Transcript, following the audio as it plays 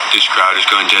This crowd has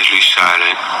gone deadly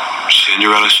silent.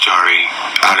 Cinderella story,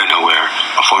 out of nowhere,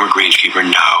 a former greenskeeper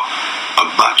now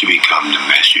about to become the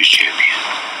Masters champion.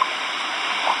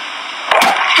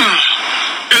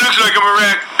 It looks like I'm a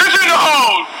wreck. It's in the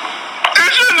hole!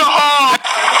 It's in the hole!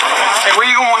 Hey, where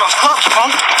you going with those clubs,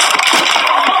 punk?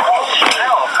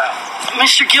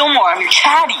 Mr. Gilmore, I'm your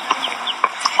caddy.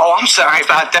 Oh, I'm sorry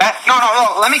about that. No,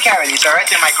 let me carry these, all right?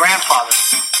 They're my grandfather's.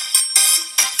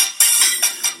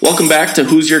 Welcome back to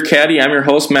Who's Your Caddy? I'm your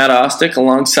host, Matt Ostick.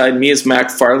 Alongside me is Mac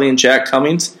Farley and Jack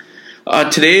Cummings.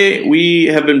 Today we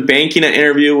have been banking an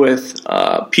interview with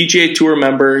PGA Tour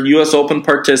member, U.S. Open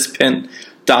participant,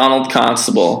 Donald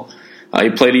Constable. He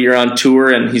played a year on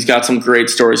tour, and he's got some great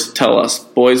stories to tell us.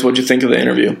 Boys, what'd you think of the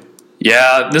interview?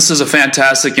 Yeah, this is a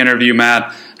fantastic interview,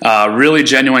 Matt. Really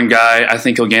genuine guy. I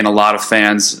think he'll gain a lot of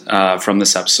fans from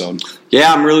this episode.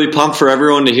 Yeah, I'm really pumped for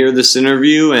everyone to hear this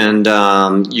interview, and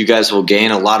you guys will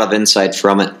gain a lot of insight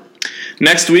from it.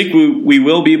 Next week, we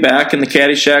will be back in the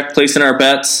Caddy Shack placing our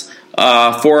bets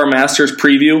for our Masters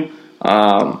preview.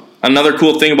 Another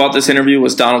cool thing about this interview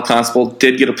was Donald Constable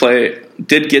did get to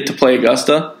play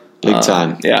Augusta. Big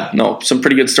time. Some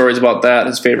pretty good stories about that,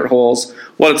 his favorite holes,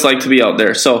 what it's like to be out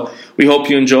there. So we hope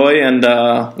you enjoy, and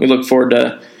we look forward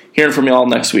to hearing from you all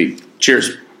next week.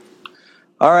 Cheers.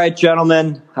 All right,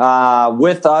 gentlemen.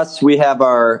 With us, we have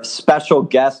our special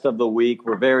guest of the week.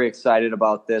 We're very excited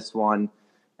about this one.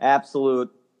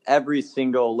 Every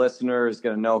single listener is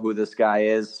going to know who this guy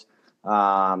is.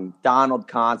 Donald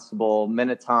Constable,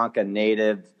 Minnetonka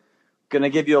native. Going to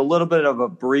give you a little bit of a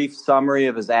brief summary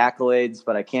of his accolades,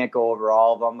 but I can't go over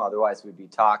all of them. Otherwise, we'd be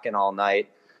talking all night.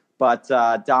 But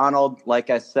Donald, like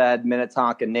I said,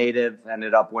 Minnetonka native,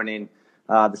 ended up winning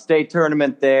the state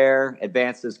tournament there,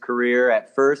 advanced his career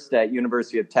at first at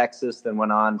University of Texas, then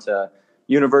went on to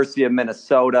University of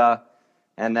Minnesota.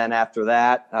 And then after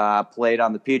that, played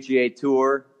on the PGA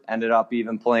Tour, ended up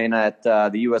even playing at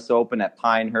the U.S. Open at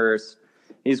Pinehurst.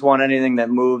 He's won anything that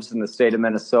moves in the state of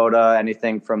Minnesota,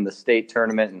 anything from the state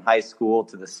tournament in high school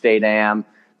to the state am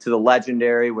to the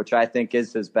legendary, which I think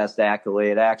is his best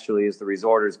accolade, actually, is the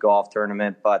Resorters Golf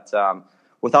Tournament. But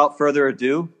without further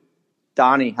ado,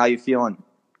 Donnie, how you feeling?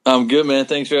 I'm good, man.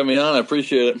 Thanks for having me on. I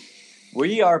appreciate it.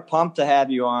 We are pumped to have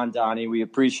you on, Donnie. We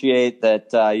appreciate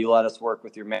that you let us work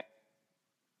with your man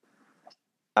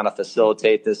kind of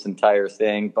facilitate this entire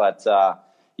thing. But,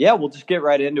 we'll just get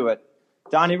right into it.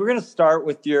 Donnie, we're going to start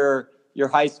with your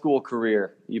high school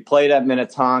career. You played at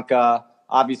Minnetonka,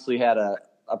 obviously had a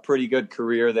pretty good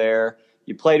career there.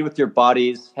 You played with your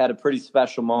buddies, had a pretty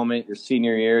special moment your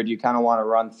senior year. Do you kind of want to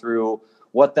run through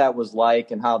what that was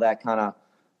like and how that kind of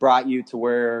brought you to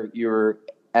where you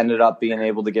ended up being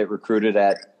able to get recruited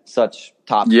at such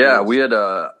top schools? Yeah, we had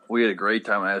a great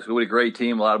time in high school. We had a great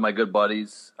team. A lot of my good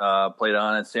buddies played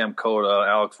on it. Sam Cota,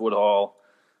 Alex Woodhall.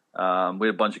 We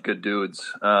had a bunch of good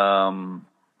dudes.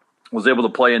 Was able to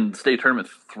play in the state tournament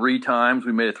 3 times.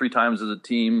 We made it 3 times as a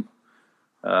team,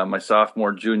 my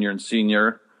sophomore, junior, and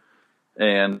senior,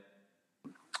 and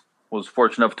was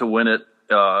fortunate enough to win it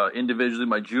individually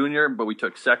my junior, but we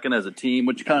took second as a team,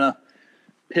 which kind of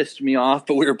pissed me off.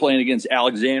 But we were playing against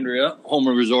Alexandria, home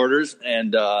of Resorters,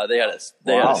 and they had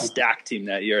a stacked team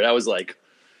that year. That was like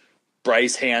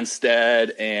Bryce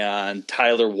Hanstead and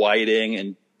Tyler Whiting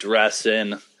and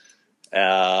Dressen.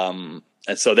 And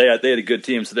so they had a good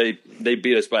team. So they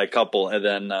beat us by a couple. And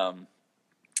then,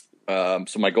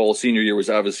 so my goal senior year was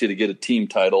obviously to get a team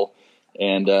title,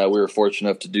 and we were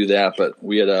fortunate enough to do that. But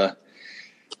we had a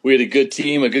good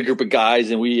team, a good group of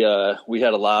guys, and we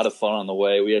had a lot of fun on the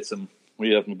way. We had some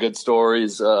good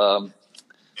stories throughout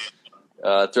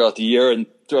the year and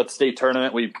throughout the state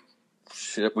tournament. We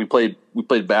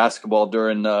played basketball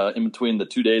during in between the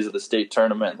 2 days of the state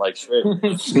tournament, like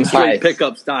straight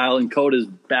pickup style in Coda's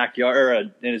backyard or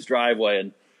in his driveway,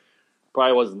 and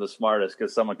probably wasn't the smartest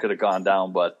because someone could have gone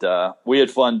down, but we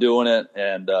had fun doing it,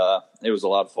 and it was a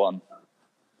lot of fun.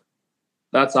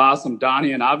 That's awesome,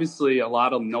 Donnie, and obviously a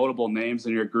lot of notable names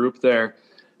in your group there.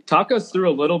 Talk us through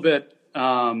a little bit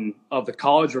of the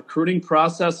college recruiting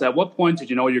process. At what point did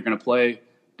you know you were going to play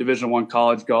Division I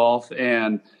college golf,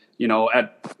 and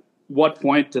at what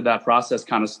point did that process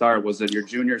kind of start? Was it your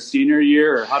junior, senior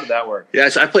year, or how did that work? Yeah,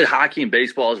 so I played hockey and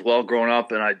baseball as well growing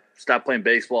up, and I stopped playing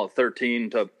baseball at 13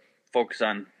 to focus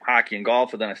on hockey and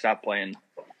golf, and then I stopped playing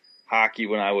hockey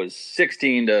when I was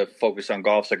 16 to focus on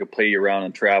golf so I could play year-round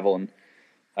and travel, and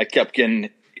I kept getting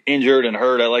injured and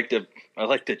hurt. I like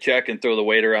to check and throw the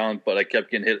weight around, but I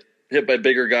kept getting hit by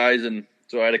bigger guys, and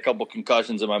so I had a couple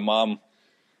concussions, and my mom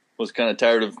was kind of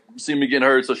tired of seeing me getting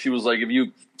hurt, so she was like, if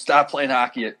you stop playing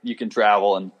hockey, you can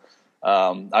travel. And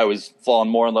I was falling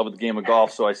more in love with the game of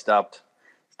golf, so I stopped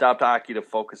stopped hockey to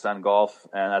focus on golf,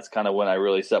 and that's kind of when I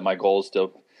really set my goals to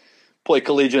play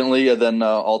collegiately, and then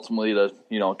ultimately to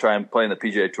try and play in the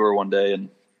PGA Tour one day. And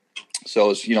so it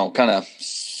was kind of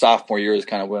sophomore year is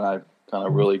kind of when I kind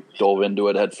of really dove into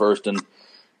it head first and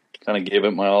kind of gave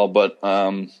it my all. But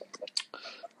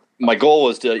my goal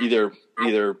was to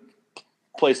either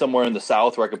play somewhere in the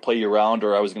South where I could play year round,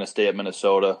 or I was going to stay at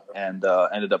Minnesota, and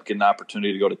ended up getting an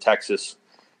opportunity to go to Texas.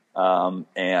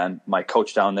 And my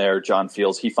coach down there, John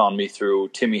Fields, he found me through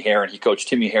Timmy Heron. He coached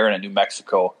Timmy Heron at New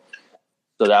Mexico.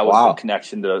 So that was the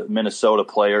connection to Minnesota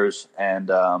players. And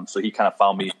so he kind of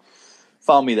found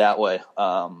me that way.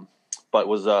 But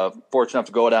was fortunate enough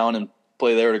to go down and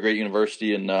play there at a great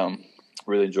university, and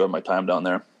really enjoyed my time down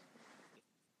there.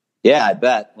 Yeah, I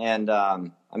bet. And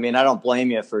I mean, I don't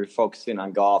blame you for focusing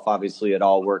on golf. Obviously, it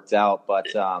all worked out. But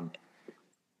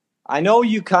I know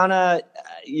you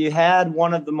had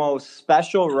one of the most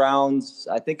special rounds.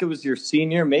 I think it was your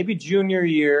senior, maybe junior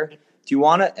year. Do you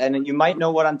want to? And you might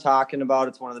know what I'm talking about.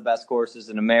 It's one of the best courses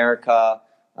in America.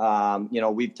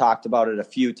 We've talked about it a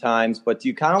few times. But do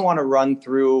you kind of want to run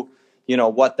through,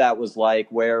 what that was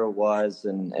like, where it was,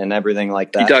 and everything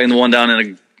like that? You talking the one down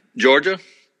in Georgia?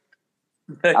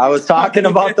 I was talking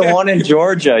about the one in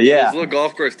Georgia, yeah. There's a little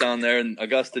golf course down there in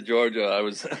Augusta, Georgia. I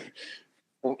was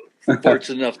fortunate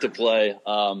enough to play.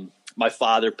 My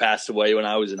father passed away when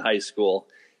I was in high school,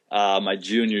 my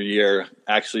junior year,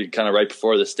 actually kind of right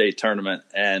before the state tournament.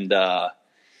 And I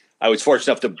was fortunate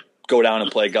enough to go down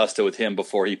and play Augusta with him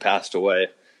before he passed away.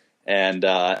 And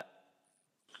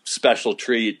special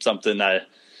treat, something I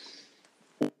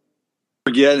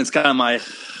forget. It's kind of my –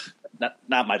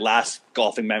 not my last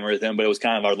golfing memory with him, but it was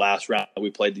kind of our last round that we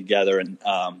played together. And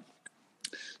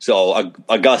so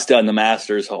Augusta and the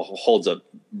Masters holds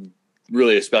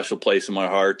really a special place in my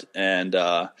heart. And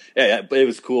but it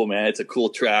was cool, man. It's a cool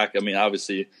track. I mean,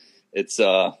 obviously it's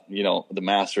the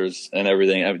Masters and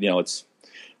everything. It's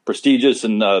prestigious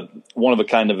and one of a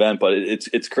kind event, but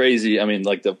it's crazy. I mean,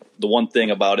 like the one thing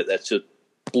about it that just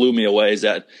blew me away is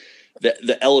that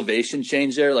the elevation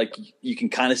change there, like you can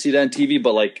kind of see that on TV,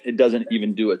 but like it doesn't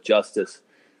even do it justice.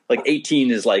 Like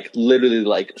 18 is like literally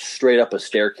like straight up a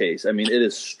staircase. I mean, it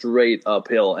is straight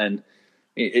uphill, and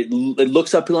it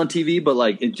looks uphill on TV, but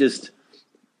like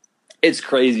it's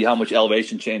crazy how much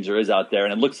elevation change there is out there.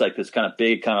 And it looks like this kind of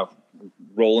big kind of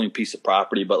rolling piece of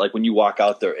property, but like when you walk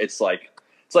out there, it's like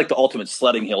the ultimate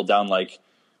sledding hill down like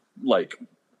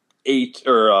 8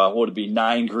 or what would it be,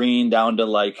 9 green down to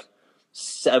like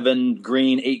 7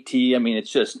 green, 8 tee. I mean, it's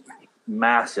just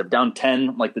massive. Down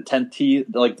 10, like the 10th tee,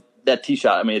 like that tee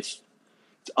shot. I mean, it's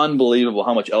unbelievable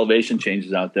how much elevation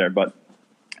changes out there. But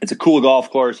it's a cool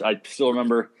golf course. I still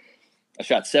remember I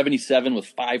shot 77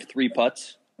 with 5-3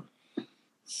 putts.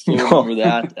 Still remember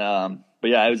that. But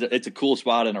yeah, it's a cool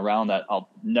spot and a round that I'll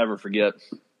never forget.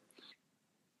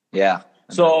 Yeah.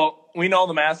 So we know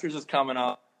the Masters is coming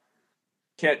up.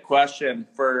 Kit, question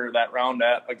for that round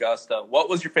at Augusta. What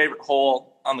was your favorite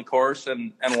hole on the course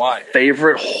and why?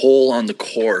 Favorite hole on the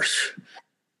course?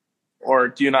 Or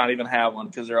do you not even have one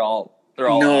because they're all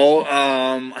No,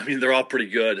 I mean, they're all pretty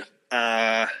good.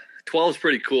 12 is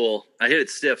pretty cool. I hit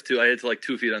it stiff too. I hit it to like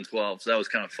 2 feet on 12, so that was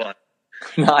kind of fun.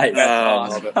 Nice.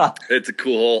 Awesome. It's a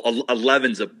cool hole.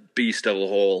 11's a beast of a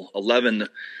hole. 11,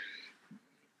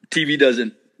 TV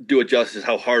doesn't do it justice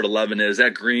how hard 11 is.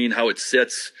 That green, how it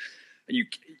sits,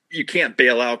 you can't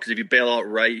bail out, because if you bail out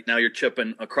right, now you're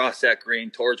chipping across that green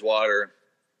towards water.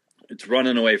 It's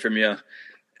running away from you.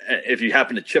 If you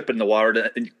happen to chip in the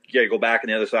water, you got to go back on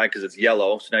the other side because it's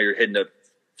yellow. So now you're hitting a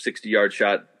 60-yard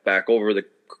shot back over the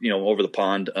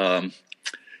pond.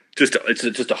 It's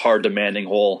just a hard, demanding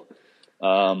hole.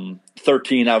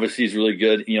 13 obviously is really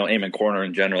good. Aiming corner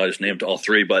in general. I just named all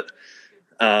 3, but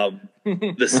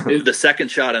the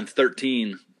second shot on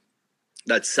 13,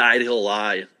 that side hill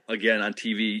lie, again on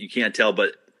TV, you can't tell,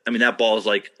 but I mean that ball is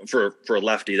like for a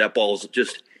lefty, that ball is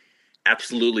just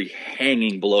absolutely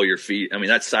hanging below your feet. I mean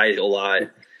that side hill lie,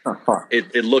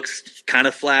 it looks kind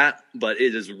of flat, but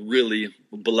it is really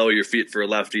below your feet for a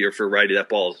lefty, or for a righty. That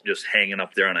ball is just hanging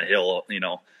up there on a hill,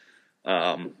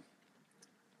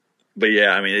 But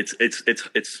yeah, I mean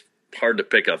it's hard to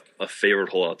pick a favorite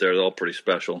hole out there. They're all pretty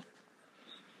special.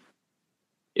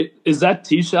 Is that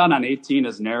tee shot on 18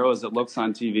 as narrow as it looks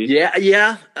on TV?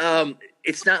 Yeah.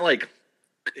 It's not like,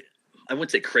 I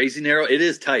wouldn't say crazy narrow. It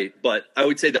is tight, but I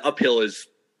would say the uphill is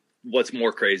what's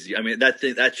more crazy. I mean,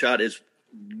 that shot is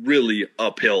really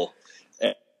uphill.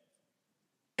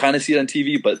 Kind of see it on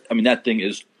TV, but I mean, that thing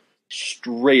is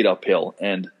straight uphill.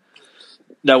 And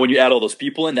now when you add all those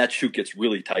people in, that chute gets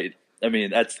really tight. I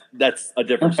mean, that's a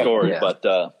different story, yeah.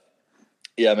 But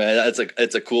Yeah, man,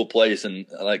 it's a cool place, and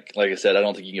like I said, I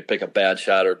don't think you can pick a bad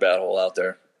shot or a bad hole out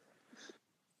there.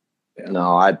 Yeah.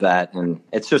 No, I bet, and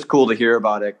it's just cool to hear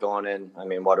about it going in. I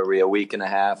mean, what are we, a week and a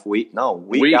half? Week out.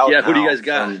 Yeah, now. Who do you guys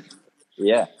got?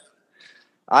 Yeah,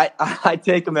 I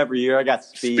take him every year. I got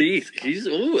Spieth.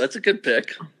 Spieth, that's a good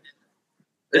pick.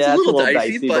 It's yeah, a little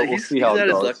dicey, but we'll he's had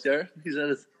his luck there.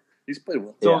 He's played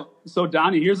well. So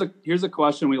Donnie, here's a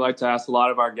question we like to ask a lot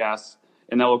of our guests,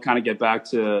 and then we'll kind of get back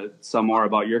to some more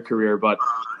about your career. But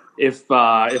if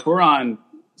we're on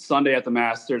Sunday at the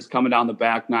Masters, coming down the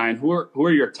back nine, who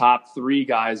are your top 3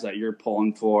 guys that you're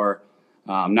pulling for?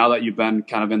 Now that you've been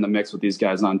kind of in the mix with these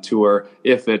guys on tour,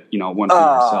 if it went for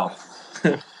yourself.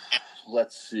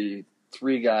 Let's see,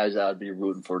 3 guys I'd be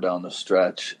rooting for down the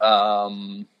stretch.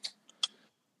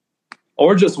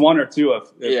 Or just 1 or 2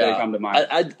 if they come to mind.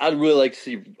 I'd really like to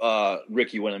see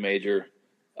Ricky win a major.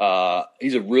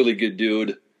 He's a really good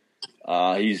dude.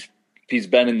 He's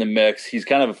been in the mix. He's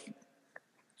kind of,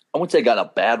 I wouldn't say got a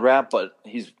bad rap, but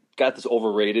he's got this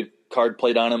overrated card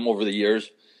played on him over the years.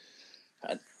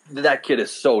 That kid is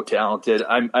so talented.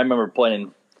 I remember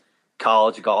playing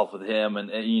college golf with him, and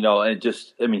he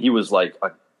was like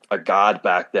a god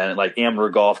back then, like amateur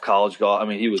golf, college golf. I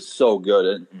mean, he was so good,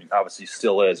 and obviously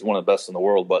still is one of the best in the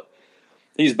world. But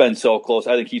he's been so close.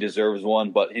 I think he deserves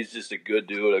one. But he's just a good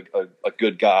dude, a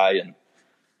good guy, and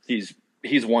he's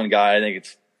one guy. I think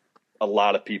it's a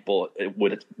lot of people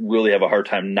would really have a hard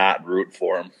time not rooting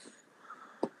for him.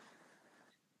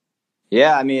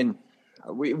 Yeah, I mean,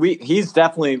 he's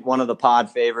definitely one of the pod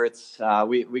favorites.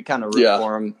 We kind of root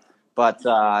for him. But,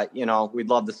 we'd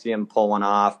love to see him pull one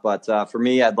off. But for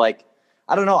me, I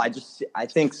don't know. I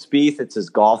think Spieth, it's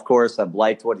his golf course. I've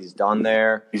liked what he's done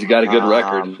there. He's got a good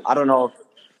record. I don't know.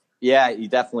 Yeah, he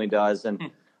definitely does.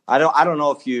 And I don't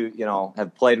know if you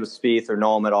have played with Spieth or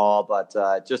know him at all, but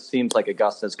it just seems like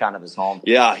Augusta's kind of his home.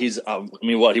 Yeah, he's,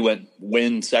 he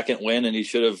went second win, and he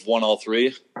should have won all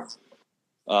 3.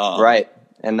 Right.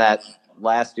 And that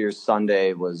last year's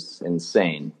Sunday was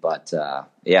insane. But,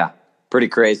 pretty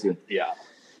crazy. Yeah.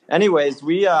 Anyways,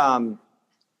 we kind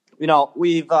of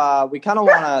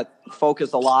want to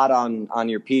focus a lot on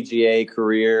your PGA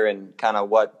career and kind of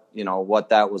what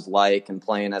that was like and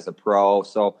playing as a pro.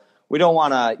 So we don't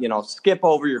want to, skip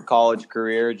over your college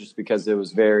career just because it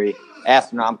was very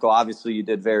astronomical. Obviously, you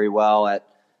did very well at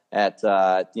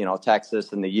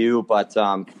Texas and the U. But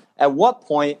at what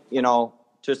point,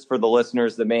 just for the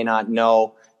listeners that may not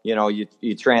know,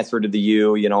 you transferred to the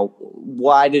U,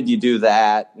 why did you do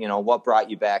that? What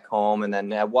brought you back home? And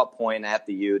then at what point at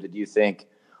the U did you think,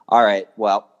 all right,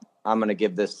 well, I'm going to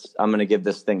give this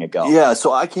thing a go? Yeah.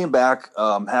 So I came back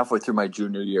halfway through my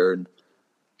junior year, and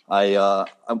I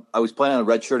was planning on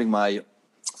redshirting my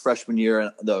freshman year,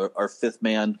 and our 5th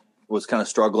man was kind of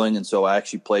struggling. And so I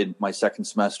actually played my second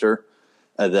semester.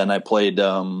 And then I played,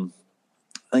 I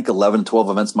think 11, 12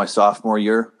 events my sophomore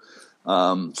year.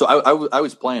 So I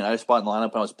was playing. I had a spot in the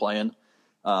lineup, and I was playing.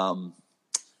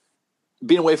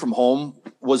 Being away from home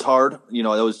was hard.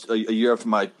 That was a year after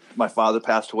my father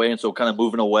passed away, and so kind of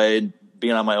moving away and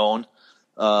being on my own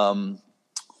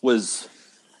was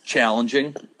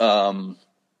challenging.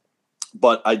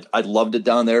 But I loved it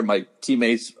down there. My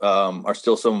teammates are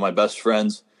still some of my best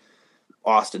friends.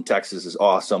 Austin, Texas is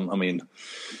awesome. I mean,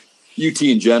 UT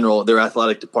in general, their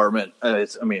athletic department,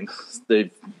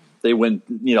 they win,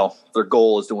 their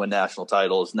goal is to win national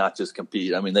titles, not just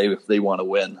compete. I mean, they want to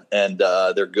win, and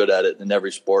they're good at it in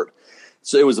every sport.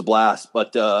 So it was a blast.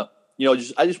 But, I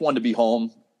just wanted to be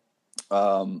home.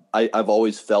 I've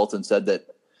always felt and said that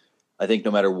I think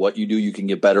no matter what you do, you can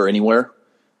get better anywhere.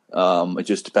 It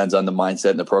just depends on the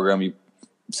mindset and the program you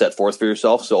set forth for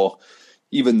yourself. So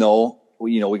even though,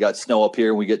 we got snow up here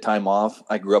and we get time off,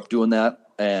 I grew up doing that.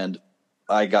 And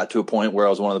I got to a point where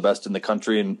I was one of the best in the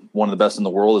country and one of the best in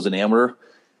the world as an amateur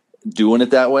doing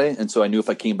it that way. And so I knew if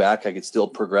I came back, I could still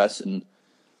progress and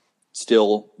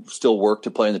still work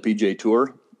to play in the PGA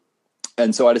Tour.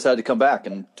 And so I decided to come back.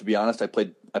 And to be honest, I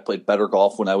played better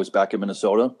golf when I was back in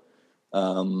Minnesota.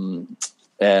 I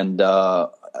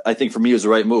think for me it was the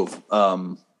right move.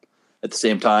 At the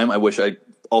same time, I wish I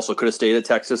also could have stayed at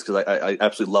Texas because I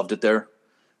absolutely loved it there.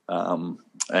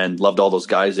 And loved all those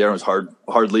guys there. It was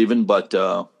hard leaving, but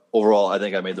overall, I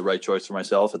think I made the right choice for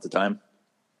myself at the time.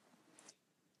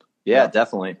 Yeah,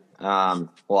 definitely. Well,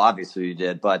 obviously you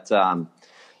did, but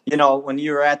when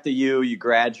you were at the U, you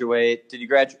graduate. Did you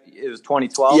graduate? It was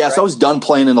 2012. Yeah, right? So I was done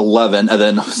playing in 11, and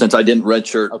then since I didn't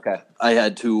redshirt, okay, I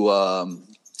had to.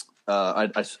 I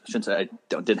shouldn't say I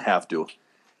didn't have to.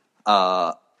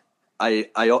 I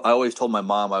always told my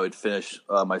mom I would finish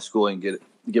my schooling,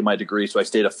 get my degree, so I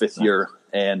stayed a 5th year,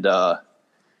 and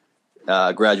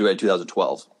Graduated in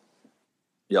 2012.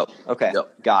 Yep. Okay,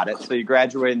 Yep. got it. So you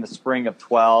graduated in the spring of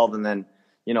 12, and then,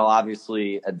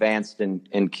 obviously advanced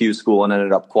in Q school and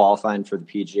ended up qualifying for the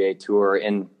PGA Tour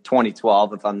in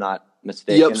 2012, if I'm not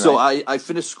mistaken. Yep. So right? I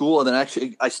finished school, and then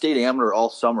actually I stayed amateur all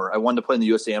summer. I wanted to play in the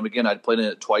USAM again. I'd played in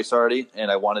it twice already,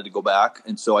 and I wanted to go back,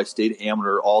 and so I stayed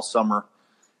amateur all summer,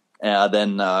 and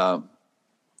then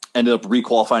ended up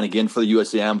requalifying again for the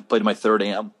USAM. Played my third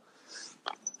AM.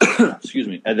 Excuse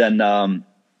me, and then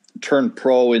turned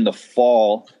pro in the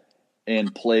fall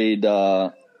and played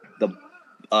the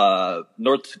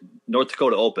North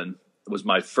Dakota Open. It was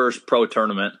my first pro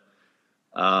tournament.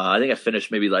 I think I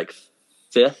finished maybe like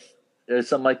 5th or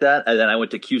something like that. And then I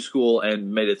went to Q school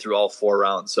and made it through all 4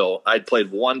 rounds. So I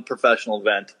played one professional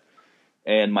event,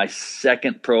 and my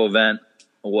second pro event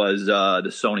was the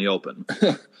Sony Open.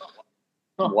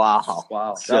 Wow.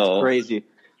 That's So- crazy.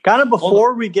 Kind of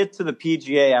before we get to the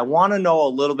PGA, I want to know a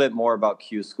little bit more about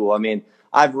Q School. I mean,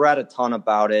 I've read a ton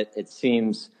about it. It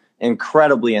seems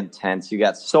incredibly intense. You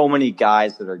got so many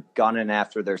guys that are gunning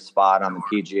after their spot on the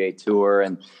PGA Tour,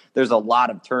 and there's a lot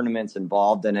of tournaments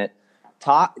involved in it.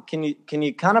 Can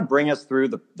you kind of bring us through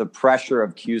the pressure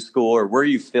of Q School, or were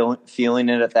you feeling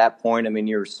it at that point? I mean,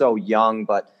 you were so young,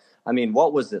 but I mean,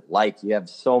 what was it like? You have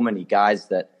so many guys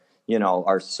that,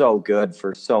 are so good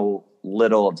for so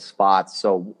little of spots.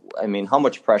 So, I mean, how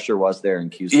much pressure was there in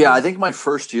Q School? Yeah, I think my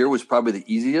first year was probably the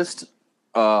easiest.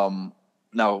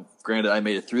 Now, granted, I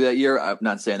made it through that year. I'm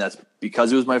not saying that's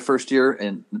because it was my first year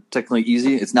and technically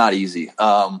easy. It's not easy.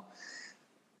 But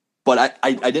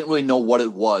I didn't really know what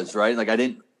it was, right? Like I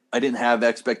didn't have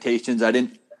expectations. I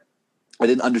didn't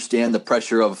understand the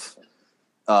pressure of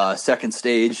second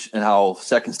stage and how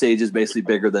second stage is basically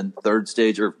bigger than third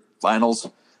stage or finals.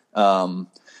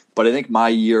 But I think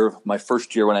my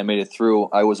first year when I made it through,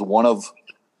 I was one of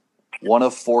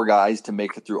 4 guys to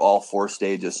make it through all 4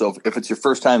 stages. So if it's your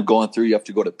first time going through, you have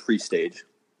to go to pre-stage.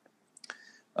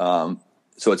 So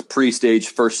it's pre-stage,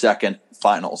 first, second,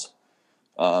 finals.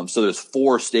 So there's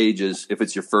 4 stages if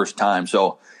it's your first time.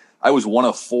 So I was one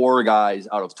of 4 guys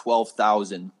out of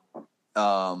 12,000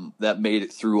 that made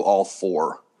it through all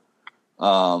 4.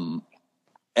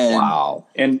 Wow.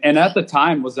 And at the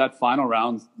time, was that final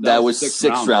round? That was 6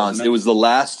 rounds. Wasn't It was the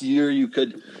last year you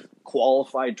could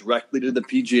qualify directly to the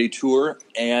PGA Tour,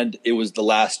 and it was the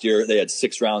last year they had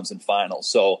 6 rounds in finals.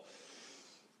 So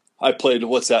I played,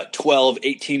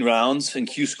 18 rounds in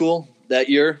Q school that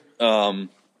year.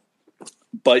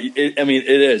 But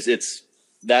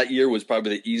that year was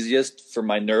probably the easiest for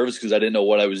my nerves because I didn't know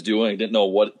what I was doing. I didn't know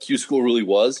what Q school really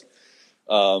was.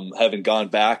 Having gone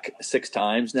back 6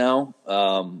 times now,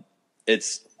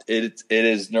 it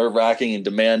is nerve wracking and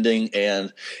demanding,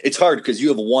 and it's hard because you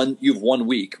have 1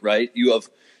 week, right? You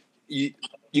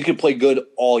can play good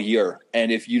all year, and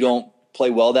if you don't play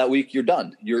well that week, you're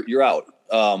done. You're out.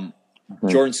 Jordan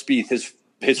Spieth,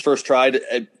 his first try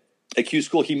at Q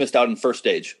school, he missed out in first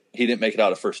stage. He didn't make it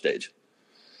out of first stage,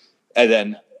 and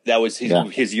then that was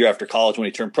his year after college when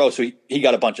he turned pro. So he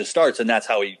got a bunch of starts, and that's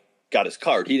how he got his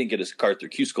card. He didn't get his card through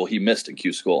Q school. He missed in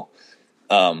Q school.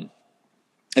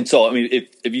 And so, I mean,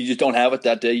 if you just don't have it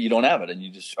that day, you don't have it, and you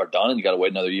just are done, and you got to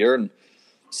wait another year. And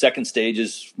second stage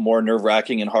is more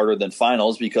nerve-wracking and harder than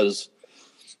finals because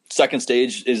second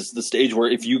stage is the stage where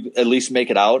if you at least make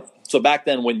it out. So back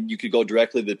then when you could go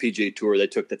directly to the PGA Tour, they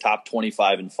took the top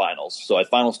 25 in finals. So at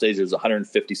final stage, there's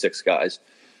 156 guys,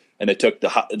 and they took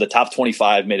the top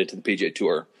 25, made it to the PGA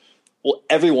Tour. Well,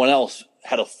 everyone else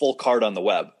had a full card on the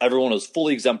web. Everyone was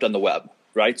fully exempt on the web.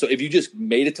 Right. So if you just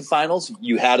made it to finals,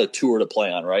 you had a tour to play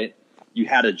on, right? You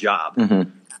had a job. Mm-hmm.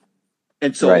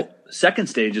 And so second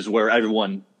stage is where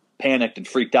everyone panicked and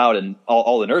freaked out and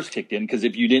all the nerves kicked in. Because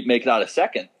if you didn't make it out of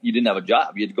second, you didn't have a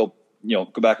job. You had to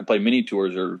go back and play mini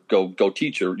tours or go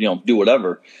teach or, do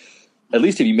whatever. At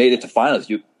least if you made it to finals,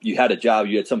 you had a job,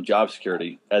 you had some job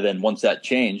security. And then once that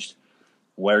changed,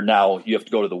 where now you have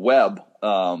to go to the web,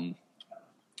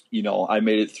 I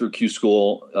made it through Q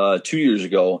school 2 years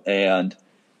ago, and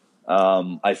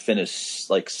I finished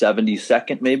like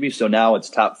 72nd maybe. So now it's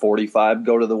top 45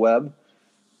 go to the web,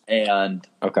 and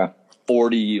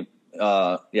 40,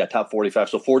 top 45.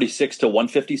 So 46 to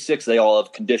 156, they all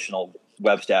have conditional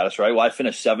web status, right? Well, I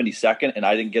finished 72nd, and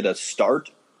I didn't get a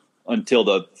start until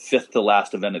the 5th to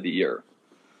last event of the year.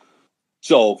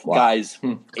 So guys,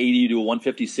 80 to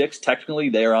 156, technically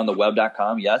they are on the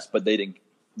web.com, yes, but they didn't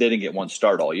get one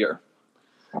start all year.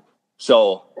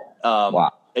 So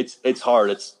it's hard.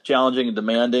 It's challenging and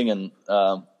demanding, and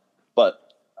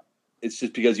but it's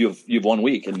just because you have 1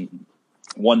 week, and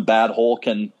one bad hole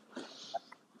can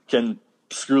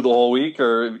screw the whole week,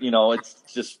 or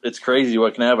it's crazy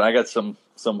what can happen. I got some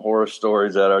some horror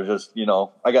stories that are just,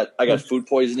 I got food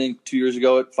poisoning 2 years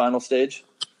ago at final stage.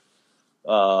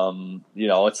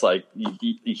 It's like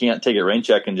you can't take a rain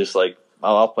check and just like,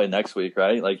 oh, I'll play next week,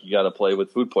 right? Like you got to play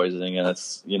with food poisoning, and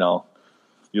it's, you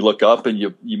look up and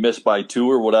you miss by 2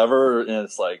 or whatever, and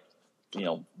it's like,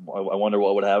 I wonder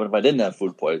what would happen if I didn't have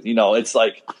food poisoning. It's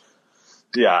like,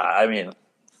 yeah, I mean,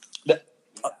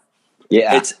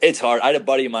 it's hard. I had a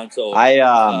buddy of mine, George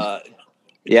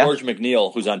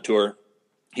McNeil, who's on tour.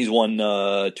 He's won 2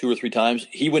 or 3 times.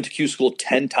 He went to Q school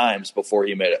 10 times before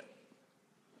he made it.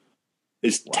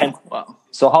 Wow.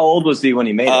 So how old was he when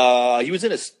he made it? He was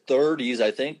in his 30s,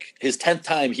 I think. His 10th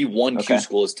time, he won Q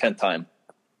school his 10th time.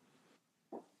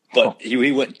 But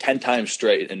he went 10 times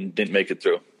straight and didn't make it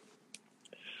through.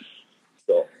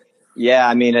 So, yeah,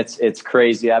 I mean, it's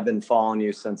crazy. I've been following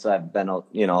you since I've been a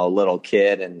little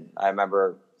kid, and I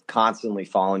remember constantly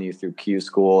following you through Q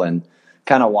school and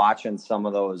kind of watching some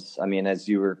of those. I mean, as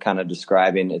you were kind of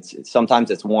describing, it's sometimes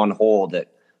it's one hole that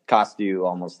cost you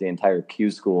almost the entire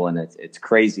Q school, and it's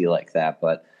crazy like that.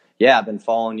 But yeah, I've been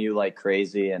following you like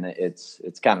crazy, and it's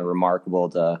kind of remarkable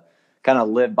to kind of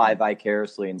live by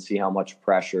vicariously and see how much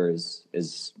pressure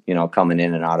is coming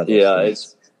in and out of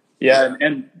those things.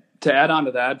 And to add on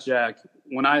to that, Jack,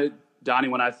 when I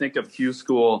think of Q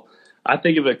school, I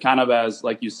think of it kind of as,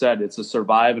 like you said, it's a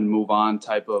survive and move on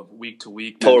type of week to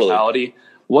week mentality.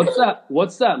 What's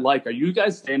that like? Are you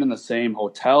guys staying in the same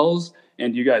hotels?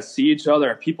 And do you guys see each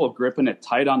other? Are people gripping it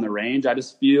tight on the range? I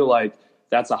just feel like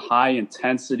that's a high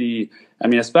intensity. I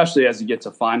mean, especially as you get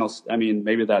to finals. I mean,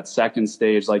 maybe that second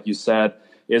stage, like you said,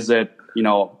 is it,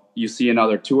 you see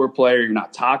another tour player, you're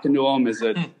not talking to them? Is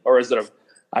it, or is it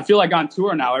I feel like on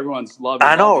tour now, everyone's loving.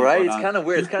 I know, right? It's kind of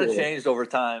weird. It's kind of changed over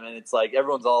time, and it's like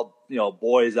everyone's all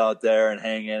boys out there and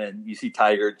hanging, and you see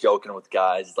Tiger joking with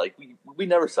guys. It's like we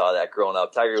never saw that growing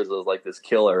up. Tiger was like this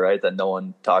killer, right? That no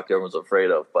one talked to, everyone was afraid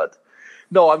of. But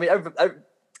no, I mean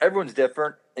everyone's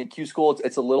different. In Q school,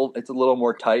 it's a little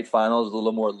more tight. Finals a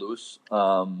little more loose,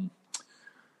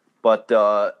 but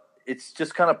it's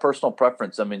just kind of personal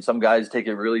preference. I mean, some guys take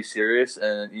it really serious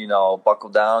and buckle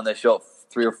down. They show up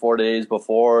 3 or 4 days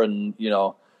before, and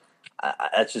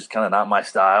that's just kind of not my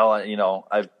style.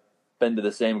 I've been to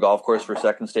the same golf course for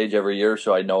second stage every year,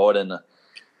 so I know it. And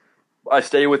I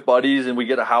stay with buddies, and we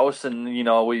get a house, and we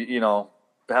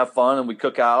have fun, and we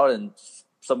cook out. And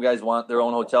some guys want their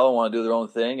own hotel and want to do their own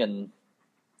thing, and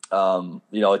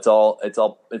it's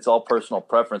all personal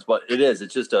preference. But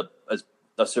it's just a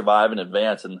survive and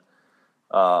advance, and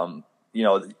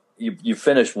You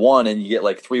finish one and you get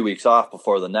like 3 weeks off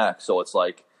before the next. So it's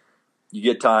like you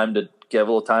get time to get a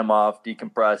little time off,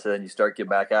 decompress, and you start getting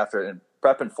back after it and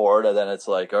prepping for it. And then it's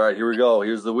like, all right, here we go.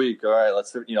 Here's the week. All right,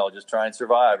 let's, just try and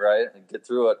survive, right? And get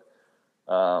through it.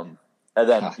 And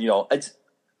then,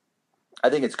 I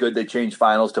think it's good they change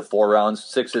finals to 4 rounds.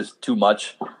 6 is too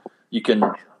much. You can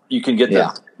get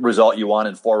the result you want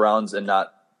in 4 rounds and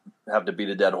not have to beat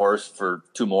a dead horse for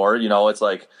 2 more. It's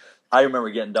like, I remember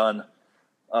getting done.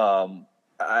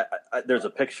 There's a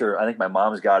picture, I think my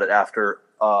mom's got it, after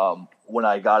when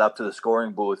I got up to the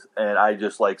scoring booth, and I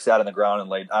just like sat on the ground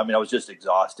and I was just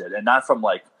exhausted, and not from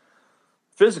like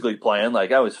physically playing,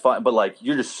 like I was fine, but like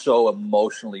you're just so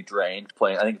emotionally drained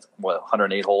playing. I think it's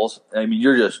 108 holes. I mean,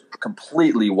 you're just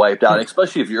completely wiped out,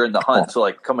 especially if you're in the hunt. So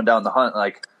like coming down the hunt,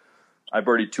 like I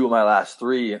birdied 2 of my last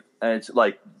 3, and it's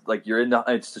like you're in the,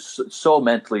 it's just so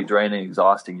mentally draining,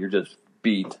 exhausting. You're just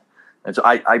beat. And so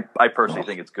I personally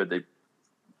think it's good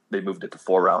they moved it to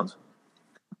 4 rounds.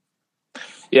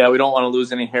 Yeah, we don't want to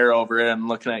lose any hair over it. I'm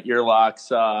looking at your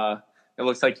locks. It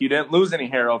looks like you didn't lose any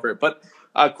hair over it. But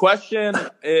question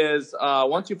is,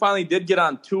 once you finally did get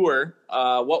on tour,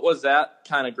 what was that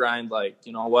kind of grind like?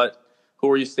 Who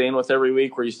were you staying with every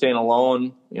week? Were you staying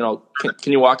alone?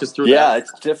 Can you walk us through that? Yeah,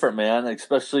 it's different, man.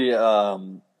 Especially, a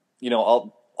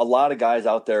lot of guys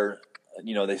out there,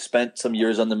 they spent some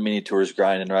years on the mini tours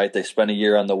grinding, right? They spent a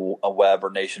year on the web or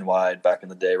nationwide back in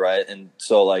the day, right? And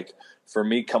so, like, for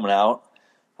me coming out,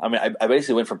 I mean, I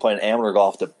basically went from playing amateur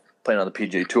golf to playing on the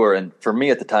PGA Tour. And for me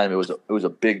at the time, it was a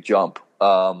big jump. It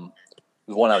was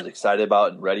one I was excited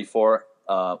about and ready for.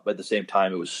 But at the same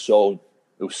time, it was so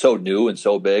new and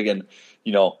so big. And,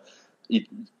 you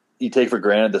take for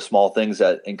granted the small things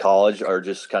that in college are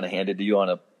just kind of handed to you on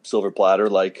a silver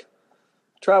platter, like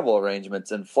travel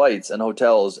arrangements and flights and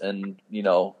hotels and,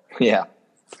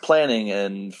 planning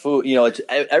and food, it's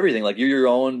everything. Like you're your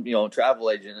own, travel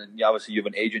agent, and obviously you have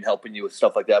an agent helping you with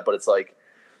stuff like that. But it's like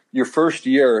your first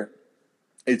year,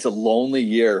 it's a lonely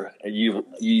year. You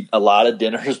eat a lot of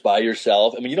dinners by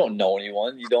yourself. I mean, you don't know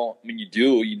anyone. You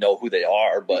do, you know who they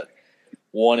are, but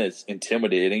one, it's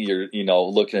intimidating. You're,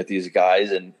 looking at these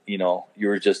guys and, you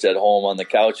were just at home on the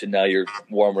couch and now you're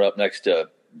warming up next to,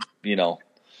 Bubba.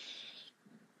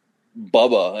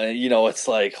 And, it's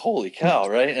like, holy cow,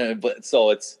 right? But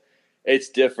so it's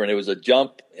different. It was a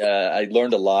jump. I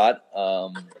learned a lot.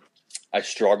 I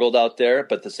struggled out there,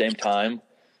 but at the same time,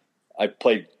 I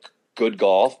played good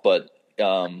golf, but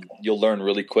you'll learn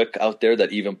really quick out there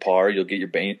that even par, you'll get your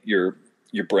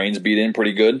brains beat in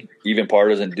pretty good. Even par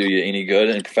doesn't do you any good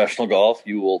in professional golf.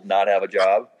 You will not have a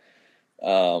job.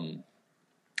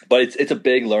 But it's a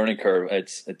big learning curve.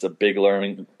 It's a big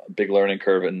learning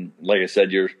curve. And like I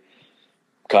said, you're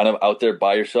kind of out there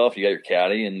by yourself. You got your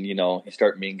caddy and, you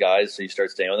start meeting guys. So you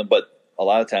start staying with them. But a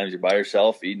lot of times you're by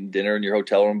yourself, eating dinner in your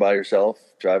hotel room by yourself,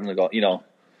 driving the golf,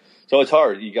 So it's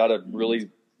hard. You got to really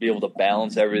be able to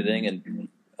balance everything. And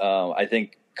I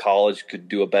think college could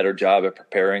do a better job at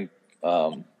preparing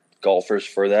golfers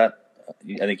for that.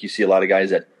 I think you see a lot of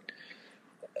guys that,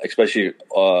 especially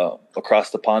across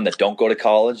the pond, that don't go to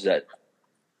college that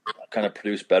kind of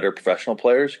produce better professional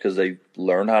players because they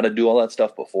learn how to do all that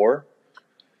stuff before.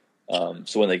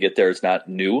 So when they get there, it's not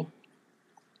new.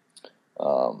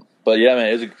 But yeah,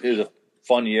 man, it was a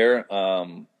fun year.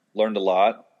 Learned a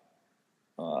lot.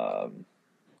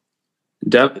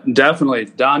 Definitely,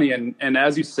 Donnie. And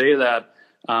as you say that,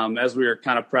 as we were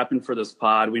kind of prepping for this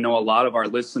pod, we know a lot of our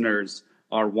listeners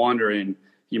are wondering,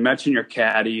 you mentioned your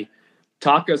caddy.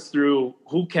 Talk us through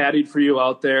who caddied for you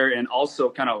out there, and also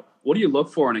kind of what do you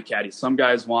look for in a caddy? Some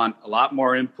guys want a lot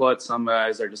more input. Some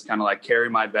guys are just kind of like, carry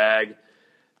my bag.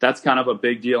 That's kind of a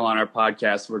big deal on our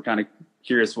podcast. We're kind of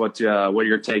curious what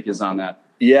your take is on that.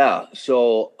 Yeah.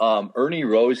 So Ernie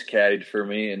Rose caddied for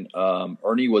me, and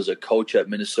Ernie was a coach at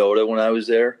Minnesota when I was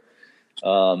there.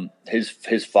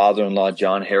 His father-in-law,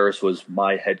 John Harris, was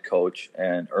my head coach,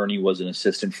 and Ernie was an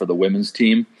assistant for the women's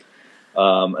team.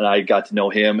 And I got to know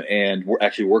him and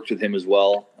actually worked with him as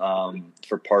well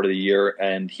for part of the year.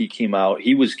 And he came out.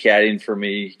 He was caddying for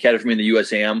me. He caddied for me in the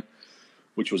USAM,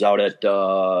 which was out at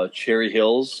Cherry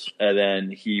Hills. And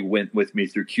then he went with me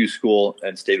through Q School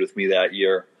and stayed with me that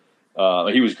year.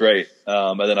 He was great.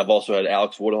 And then I've also had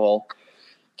Alex Woodhall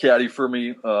caddy for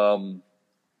me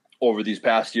over these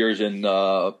past years in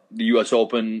the U.S.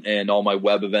 Open and all my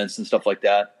web events and stuff like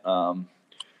that.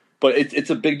 But it's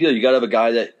a big deal. You got to have a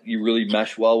guy that you really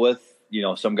mesh well with.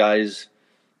 Some guys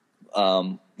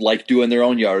like doing their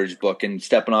own yardage book and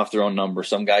stepping off their own number.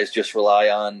 Some guys just rely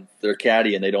on their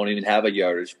caddy and they don't even have a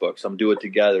yardage book. Some do it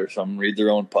together. Some read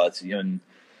their own putts. And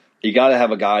you got to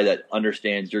have a guy that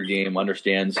understands your game,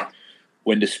 understands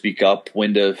when to speak up,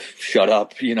 when to shut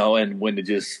up, and when to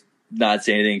just not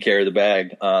say anything and carry the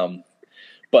bag.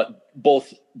 But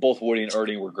both Woody and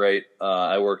Ernie were great.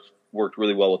 I worked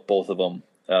really well with both of them.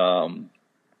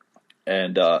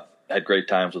 And had great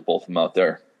times with both of them out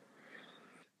there.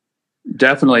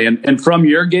 Definitely. And from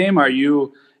your game, are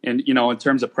you, in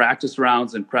terms of practice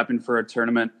rounds and prepping for a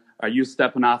tournament, are you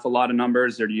stepping off a lot of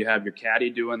numbers, or do you have your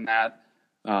caddy doing that?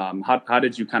 How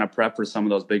did you kind of prep for some of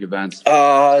those big events?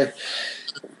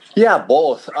 Yeah,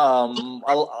 both. A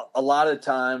lot of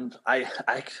times I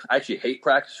actually hate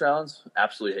practice rounds.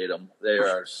 Absolutely hate them. They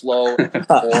are slow and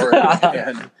boring,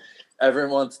 and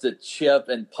everyone wants to chip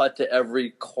and putt to every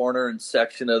corner and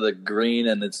section of the green,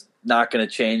 and it's not going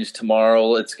to change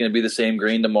tomorrow. It's going to be the same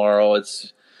green tomorrow.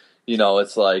 It's,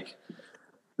 it's like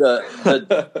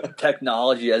the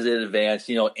technology as it advanced,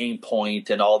 aim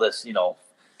point and all this,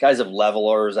 guys have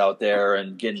levelers out there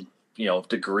and getting,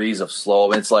 degrees of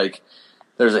slope. It's like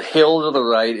there's a hill to the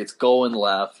right. It's going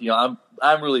left. I'm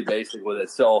really basic with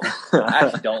it. So I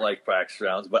actually don't like practice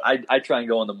rounds, but I try and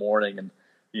go in the morning and,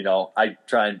 I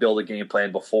try and build a game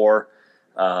plan before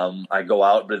I go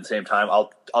out, but at the same time,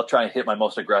 I'll try and hit my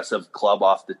most aggressive club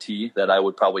off the tee that I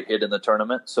would probably hit in the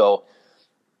tournament. So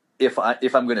if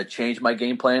I'm going to change my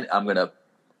game plan, I'm going to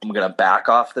back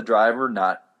off the driver,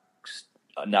 not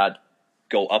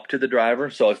go up to the driver.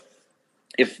 So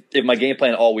if my game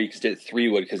plan all week is to hit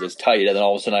 3-wood because it's tight, and then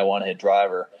all of a sudden I want to hit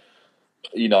driver,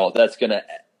 that's going to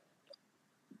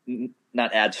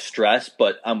not add stress,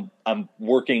 but I'm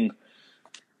working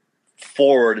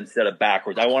forward instead of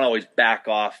backwards. I want to always back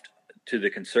off to the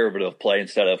conservative play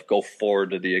instead of go forward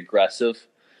to the aggressive.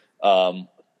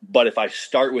 But if I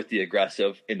start with the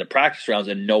aggressive in the practice rounds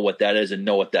and know what that is and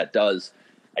know what that does,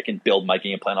 I can build my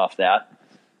game plan off that.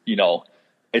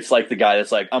 It's like the guy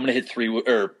that's like, I'm going to hit 3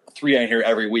 iron here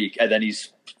every week. And then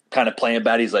he's kind of playing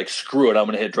bad. He's like, screw it, I'm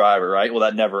going to hit driver, right? Well,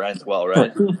 that never ends well,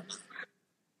 right?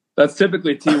 That's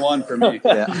typically T1 for me.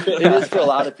 Yeah. It is for a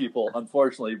lot of people,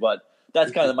 unfortunately, but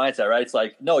that's kind of the mindset, right? It's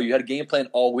like, no, you had a game plan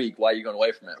all week. Why are you going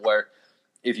away from it? Where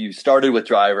if you started with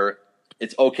driver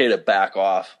it's okay to back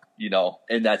off,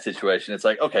 in that situation. It's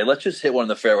like, okay, let's just hit one in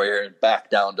the fairway here and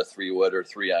back down to 3-wood or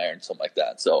 3-iron, something like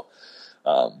that. So,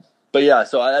 but yeah,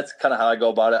 so that's kind of how I go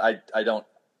about it. I don't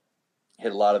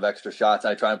hit a lot of extra shots.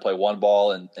 I try and play one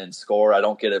ball and score. I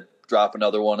don't get to drop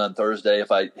another one on Thursday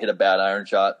if I hit a bad iron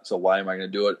shot. So why am I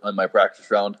going to do it on my practice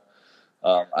round?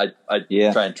 I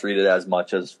try and treat it as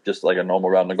much as just like a normal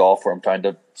round of golf where I'm trying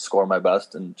to score my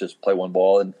best and just play one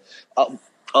ball. And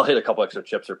I'll hit a couple extra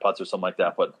chips or putts or something like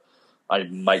that, but I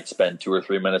might spend 2 or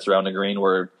 3 minutes around the green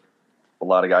where a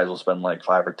lot of guys will spend like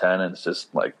 5 or 10, and it's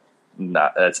just like,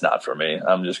 that's not for me.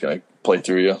 I'm just going to play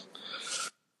through you.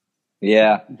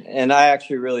 Yeah, and I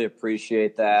actually really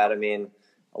appreciate that. I mean,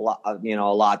 a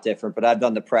lot different, but I've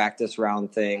done the practice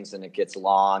round things, and it gets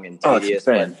long and tedious.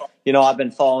 But, I've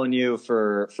been following you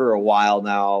for a while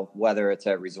now, whether it's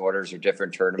at resorters or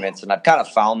different tournaments, and I've kind of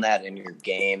found that in your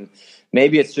game.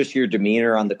 Maybe it's just your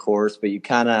demeanor on the course, but you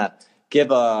kind of give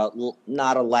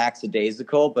not a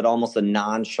lackadaisical, but almost a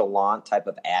nonchalant type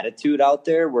of attitude out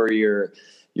there, where you're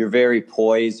very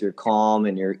poised, you're calm,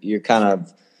 and you're kind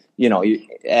of,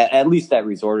 at least at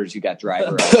resorters, you got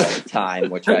driver out all the time,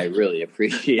 which I really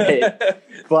appreciate.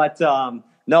 But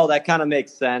no, that kind of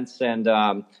makes sense, and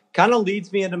kind of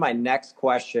leads me into my next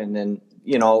question. And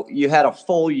you had a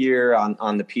full year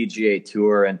on the PGA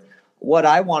Tour, and what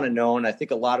I want to know, and I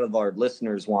think a lot of our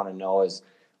listeners want to know, is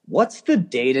what's the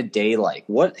day-to-day like?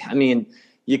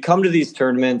 You come to these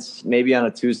tournaments maybe on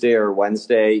a Tuesday or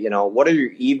Wednesday, what are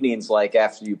your evenings like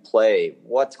after you play?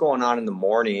 What's going on in the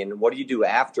morning? What do you do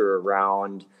after a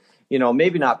round?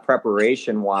 Maybe not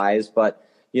preparation wise, but,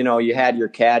 you had your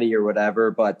caddy or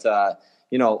whatever, but,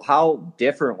 how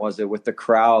different was it with the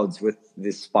crowds, with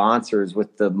the sponsors,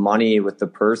 with the money, with the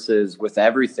purses, with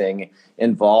everything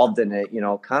involved in it?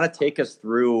 Kind of take us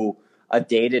through a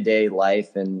day-to-day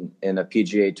life in a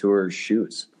PGA Tour's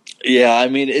shoes. Yeah, I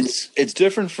mean, it's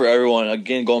different for everyone.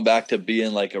 Again, going back to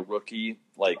being like a rookie,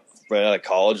 like right out of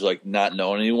college, like not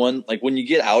knowing anyone. Like when you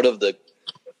get out of the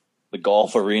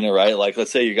golf arena, right? Like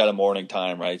let's say you got a morning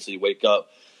time, right? So you wake up,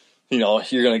 you're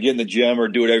going to get in the gym or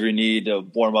do whatever you need to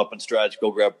warm up and stretch, go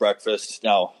grab breakfast.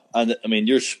 Now,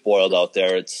 you're spoiled out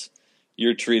there.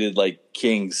 You're treated like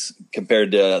kings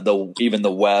compared to even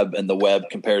the web, and the web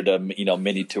compared to,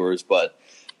 mini tours. But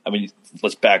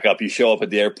let's back up. You show up at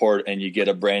the airport and you get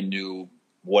a brand new,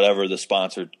 whatever the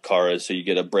sponsored car is. So you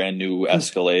get a brand new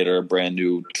Escalade or a brand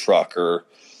new truck, or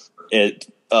at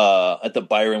the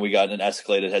Byron, we got an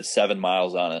Escalade that had 7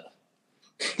 miles on it.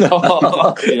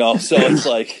 So it's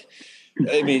like,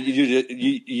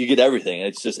 you get everything.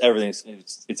 It's just everything.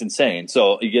 It's insane.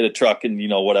 So you get a truck and,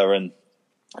 whatever, and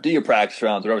do your practice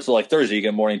rounds, whatever. So like Thursday, you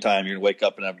get morning time, you're going to wake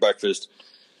up and have breakfast.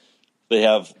 They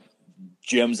have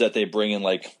gyms that they bring in,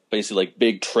 like basically like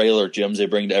big trailer gyms they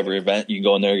bring to every event. You can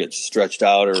go in there, get stretched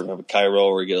out, or have a chiro,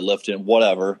 or get a lift in,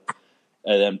 whatever.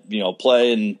 And then,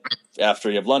 play. And after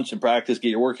you have lunch and practice, get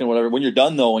your work in, whatever. When you're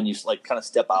done though, and you like kind of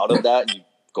step out of that and you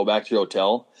go back to your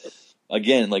hotel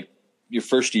again, like your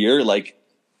first year, like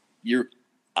you're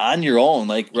on your own,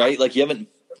 like, right. Like you haven't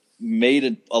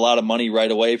made a lot of money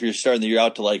right away. If you're starting the year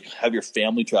out to like have your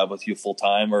family travel with you full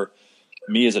time, or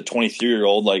me as a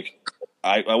 23-year-old, like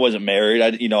I wasn't married.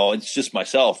 It's just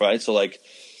myself. Right. So like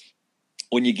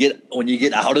when you get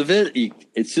out of it,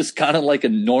 it's just kind of like a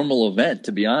normal event,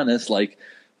 to be honest. Like,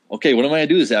 okay, what am I going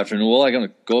to do this afternoon? Well, I'm going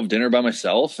to go have dinner by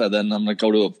myself, and then I'm going to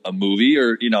go to a movie,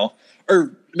 or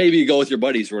maybe you go with your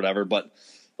buddies or whatever. But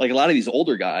like a lot of these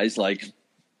older guys, like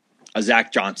a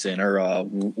Zach Johnson or a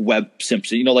Webb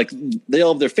Simpson, like they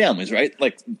all have their families, right?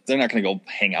 Like they're not going to go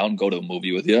hang out and go to a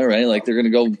movie with you, right? Like they're going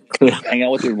to go hang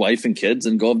out with their wife and kids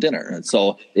and go have dinner. And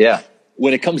so, yeah,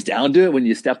 when it comes down to it, when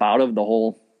you step out of the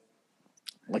whole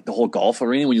golf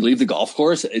arena, when you leave the golf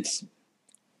course, it's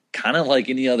kind of like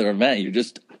any other event. You're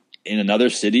just in another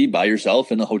city by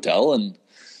yourself in a hotel, and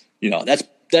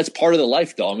that's part of the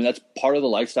life, though. That's part of the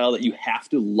lifestyle that you have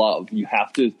to love. You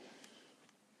have to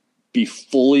be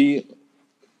fully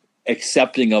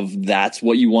accepting of that's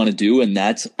what you want to do, and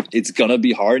it's gonna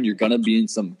be hard. You're gonna be in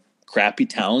some crappy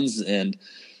towns, and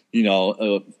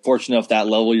fortunate enough that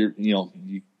level, you're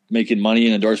making money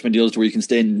in endorsement deals to where you can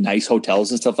stay in nice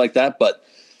hotels and stuff like that. But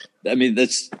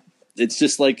it's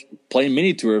just like playing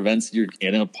mini tour events. You're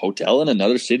in a hotel in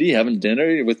another city having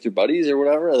dinner with your buddies or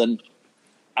whatever. And then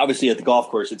obviously at the golf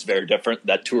course, it's very different.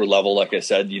 That tour level, like I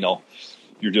said,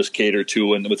 you're just catered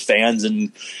to, and with fans,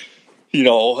 and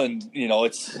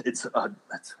it's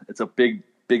a big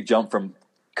jump from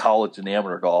college and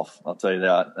amateur golf. I'll tell you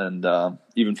that. And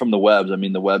even from the Webbs,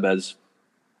 the Webb has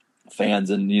fans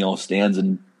and stands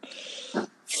and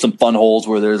some fun holes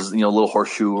where there's a little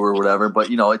horseshoe or whatever. But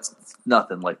it's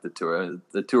nothing like the tour.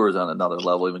 The tour is on another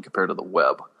level, even compared to the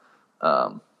web.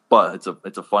 But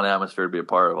it's a fun atmosphere to be a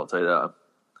part of. I'll tell you that.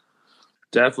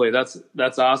 Definitely,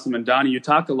 that's awesome. And Donnie, you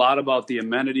talked a lot about the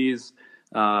amenities,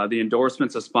 the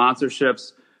endorsements of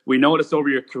sponsorships. We noticed over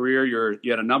your career,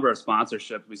 you had a number of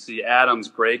sponsorships. We see Adams,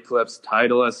 Great Clips,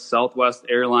 Titleist, Southwest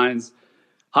Airlines.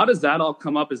 How does that all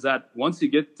come up? Is that once you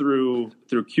get through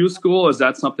Q School, is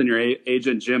that something your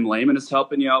agent Jim Lehman is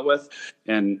helping you out with?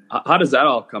 And how does that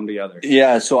all come together?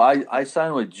 Yeah, so I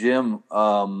signed with Jim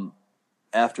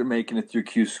after making it through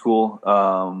Q School,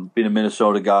 being a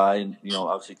Minnesota guy, and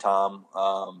obviously Tom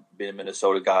being a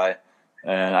Minnesota guy,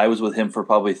 and I was with him for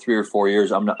probably 3 or 4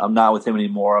 years. I'm not with him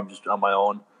anymore. I'm just on my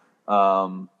own.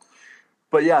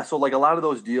 But yeah, so like a lot of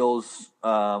those deals,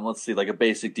 let's see, like a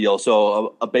basic deal.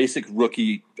 So a basic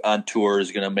rookie on tour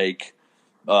is going to make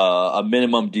a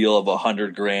minimum deal of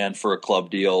 $100,000 for a club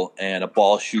deal, and a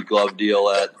ball, shoe, glove deal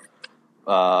at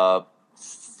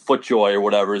FootJoy or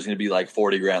whatever is going to be like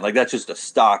 $40,000. Like that's just a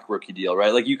stock rookie deal,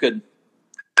 right? Like you could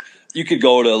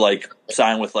go to like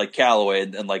sign with like Callaway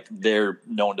and like they're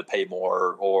known to pay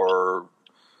more, or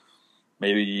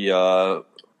maybe a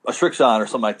Strixon or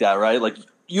something like that, right? Like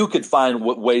you could find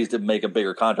ways to make a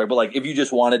bigger contract. But like if you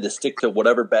just wanted to stick to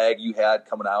whatever bag you had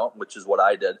coming out, which is what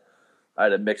I did, I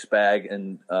had a mixed bag,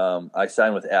 and I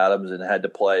signed with Adams and had to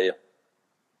play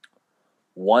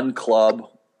one club,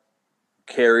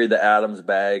 carry the Adams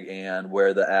bag, and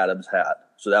wear the Adams hat.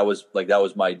 So that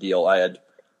was my deal. I had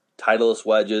Titleist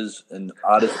wedges and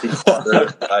Odyssey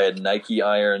putter. I had Nike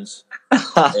irons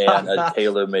and a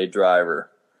TaylorMade driver.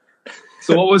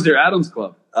 So what was your Adams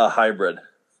club? A hybrid.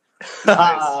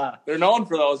 Nice. They're known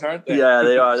for those, aren't they? Yeah,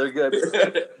 they are. They're good.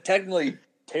 Technically,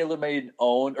 TaylorMade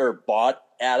owned or bought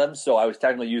Adams, so I was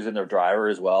technically using their driver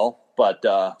as well. But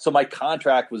so my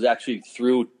contract was actually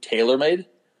through TaylorMade,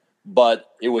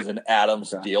 but it was an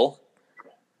Adams deal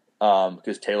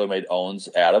because TaylorMade owns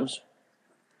Adams,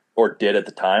 or did at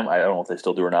the time. I don't know if they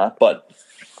still do or not. But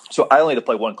so I only had to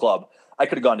play one club. I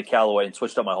could have gone to Callaway and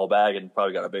switched up my whole bag and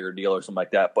probably got a bigger deal or something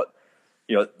like that. But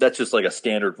that's just like a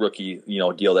standard rookie,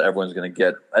 deal that everyone's going to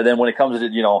get. And then when it comes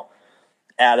to,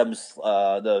 Adams,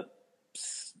 the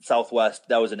Southwest,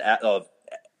 that was an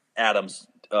Adams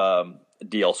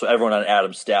deal. So everyone on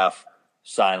Adams' staff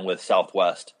signed with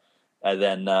Southwest. And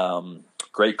then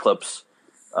Great Clips,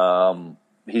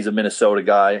 he's a Minnesota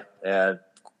guy, and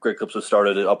Great Clips was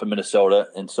started up in Minnesota.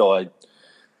 And so I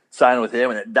signed with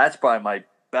him, and that's probably my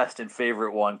best and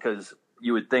favorite one, because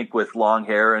you would think with long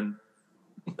hair and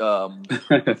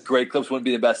Great Clips wouldn't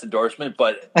be the best endorsement,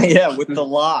 but yeah, with the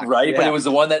lock, right? Yeah. But it was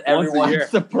the one that everyone. I'm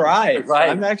surprised. Right.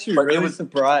 I'm actually really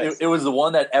surprised. It was the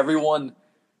one that everyone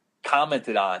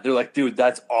commented on. They're like, "Dude,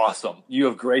 that's awesome! You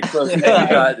have Great Clips, and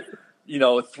you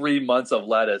got 3 months of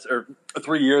lettuce or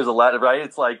 3 years of lettuce, right?"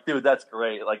 It's like, dude, that's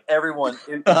great. Like everyone,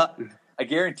 I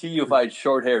guarantee you, if I had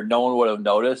short hair, no one would have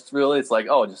noticed. Really, it's like,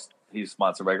 oh, just he's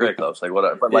sponsored by Great Clips, like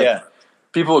whatever. But like,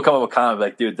 people would come up with comments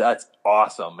like, dude, that's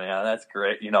awesome, man. That's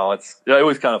great. It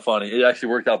was kind of funny. It actually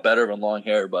worked out better than long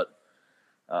hair, but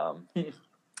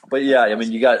yeah, I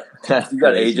mean, you got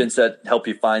agents that help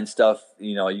you find stuff.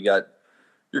 You got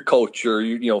your coach or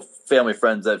family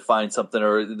friends that find something,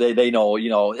 or they know.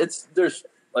 There's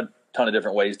a ton of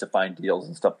different ways to find deals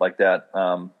and stuff like that.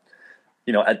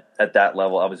 At that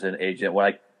level, I was an agent. When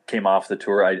I came off the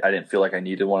tour, I didn't feel like I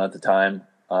needed one at the time.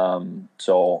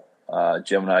 So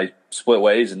Jim and I split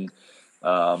ways, and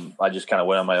I just kind of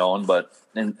went on my own. But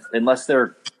if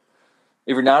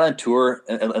you're not on tour,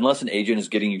 unless an agent is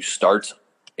getting you starts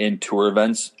in tour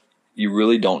events, you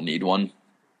really don't need one.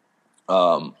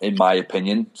 In my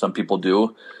opinion, some people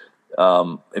do.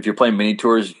 If you're playing mini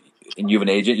tours and you have an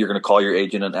agent, you're going to call your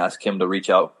agent and ask him to reach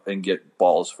out and get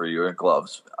balls for you and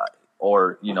gloves.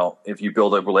 Or, if you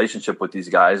build a relationship with these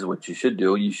guys, which you should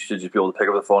do, you should just be able to pick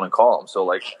up the phone and call them. So,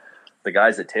 like, the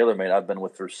guys at TaylorMade I've been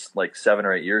with for like 7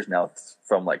 or 8 years now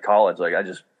from like college. Like, I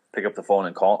just pick up the phone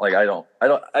and call. Like,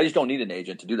 I just don't need an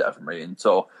agent to do that for me. And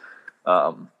so,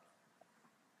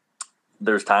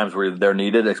 there's times where they're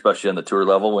needed, especially on the tour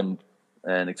level, and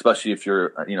especially if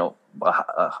you're,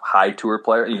 a high tour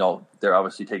player, they're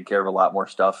obviously taking care of a lot more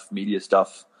stuff, media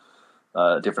stuff,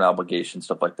 different obligations,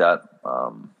 stuff like that.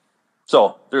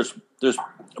 So there's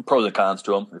pros and cons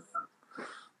to them.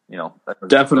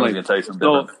 Definitely. Going to tell you some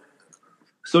different.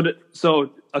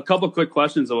 So a couple quick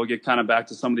questions, and we'll get kind of back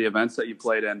to some of the events that you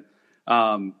played in.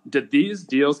 Did these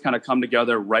deals kind of come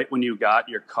together right when you got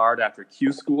your card after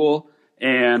Q School?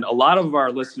 And a lot of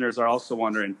our listeners are also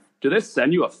wondering, do they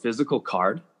send you a physical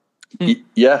card?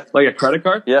 Yeah. Like a credit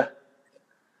card? Yeah.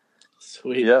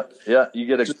 Sweet. Yeah. You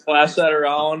get Just flash that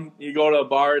around. You go to a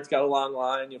bar, it's got a long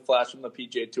line. You flash them the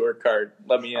PGA Tour card.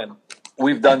 Let me in.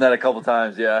 We've done that a couple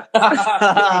times, yeah.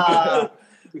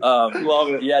 Love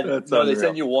it. Yeah, That's no, they unreal.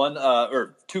 send you one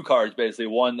or two cards basically.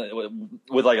 One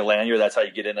with like a lanyard. That's how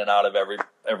you get in and out of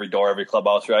every door, every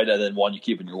clubhouse, right? And then one you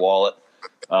keep in your wallet.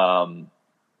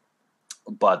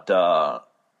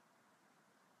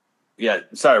 Yeah.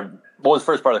 Sorry, what was the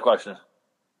first part of the question?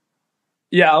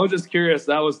 Yeah, I was just curious.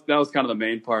 That was kind of the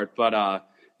main part. But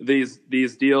these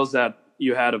deals that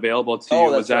you had available to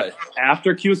you, was that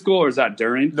after Q School or is that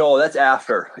during? No, that's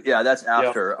after. Yeah, that's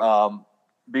after. Yep.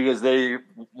 Because they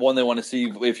want to see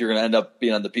if you're going to end up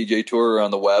being on the PGA Tour or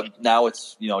on the web. Now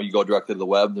it's, you go directly to the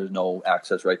web. There's no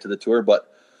access right to the tour. But,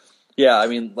 yeah, I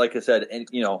mean, like I said, and,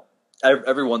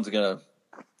 everyone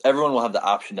will have the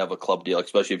option to have a club deal,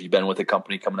 especially if you've been with a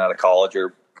company coming out of college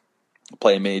or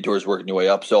playing mini tours, working your way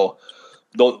up. So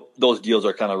those deals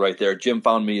are kind of right there. Jim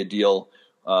found me a deal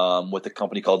with a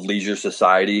company called Leisure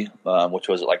Society, which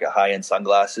was like a high-end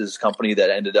sunglasses company that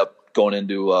ended up going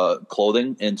into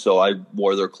clothing, and so I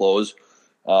wore their clothes,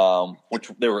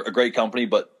 which they were a great company,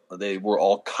 but they were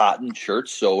all cotton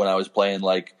shirts. So when I was playing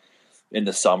like in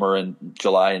the summer in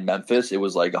July in Memphis, it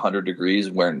was like 100 degrees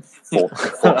and wearing full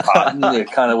cotton.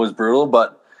 It kind of was brutal,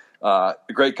 but a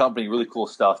great company, really cool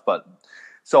stuff. But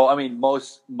so I mean,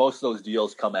 most of those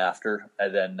deals come after,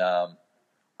 and then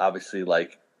obviously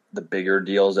like the bigger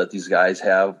deals that these guys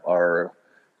have are,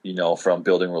 from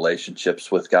building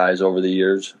relationships with guys over the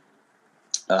years.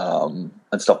 And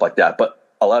stuff like that. But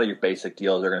a lot of your basic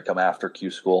deals are going to come after Q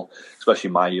School, especially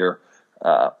my year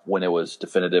when it was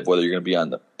definitive whether you're going to be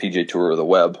on the PGA Tour or the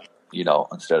web,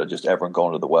 instead of just everyone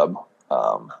going to the web.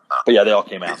 But yeah, they all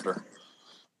came after.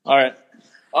 All right.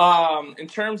 In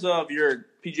terms of your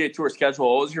PGA Tour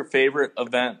schedule, what was your favorite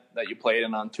event that you played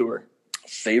in on tour?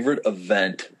 Favorite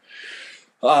event?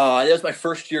 That was my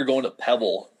first year going to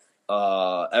Pebble.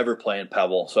 Ever playing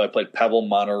Pebble. So I played Pebble,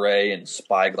 Monterey, and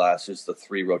Spyglass, the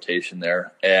 3 rotation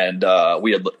there. And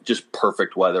we had just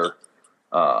perfect weather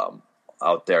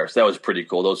out there. So that was pretty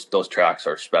cool. Those tracks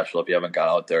are special. If you haven't got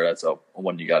out there, that's a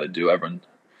one you got to do. Everyone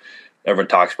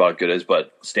talks about how good it is,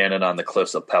 but standing on the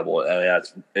cliffs of Pebble, I mean,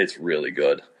 it's really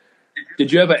good.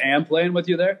 Did you have an am playing with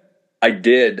you there? I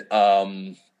did.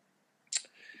 Don,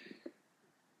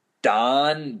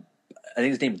 I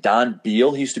think his name's Don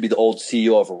Beal. He used to be the old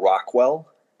CEO of Rockwell.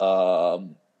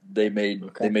 They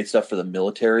made stuff for the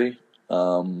military,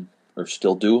 or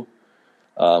still do,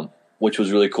 which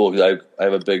was really cool because I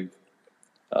have a big,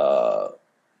 I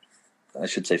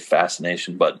should say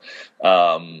fascination, but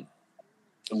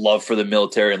love for the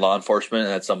military and law enforcement,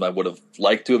 and that's something I would have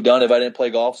liked to have done if I didn't play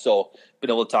golf. So been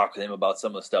able to talk with him about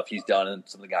some of the stuff he's done and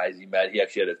some of the guys he met. He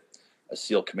actually had a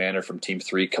SEAL commander from Team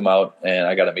 3 come out, and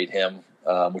I got to meet him.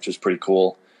 Which was pretty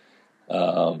cool.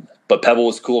 But Pebble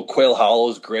was cool. Quail Hollow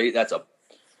is great. That's a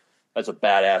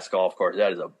badass golf course.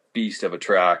 That is a beast of a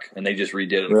track, and they just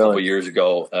redid it a couple years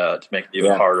ago to make it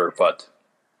even harder. But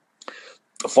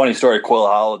a funny story, Quail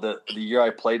Hollow. The year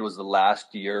I played was the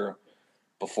last year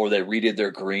before they redid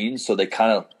their greens, so they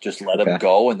kind of just let them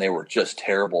go, and they were just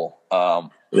terrible.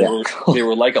 They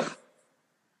were like a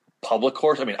public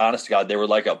course. I mean, honest to God, they were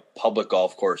like a public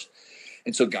golf course.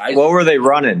 And so guys, what were they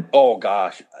running? Oh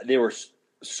gosh, they were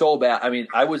so bad. I mean,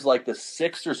 I was like the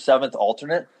 6th or 7th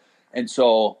alternate. And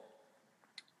so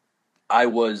I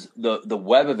was the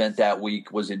web event that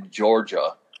week was in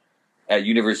Georgia at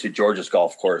University of Georgia's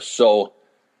golf course. So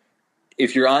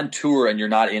if you're on tour and you're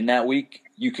not in that week,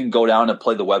 you can go down and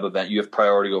play the web event. You have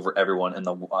priority over everyone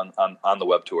on the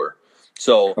web tour.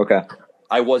 So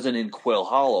I wasn't in Quail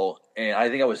Hollow, and I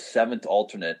think I was 7th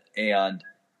alternate. And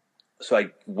so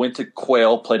I went to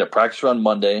Quail, played a practice round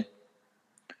Monday,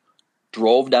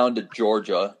 drove down to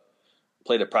Georgia,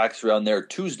 played a practice round there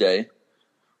Tuesday,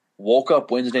 woke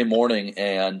up Wednesday morning,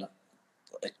 and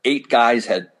 8 guys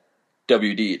had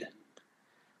WD'd.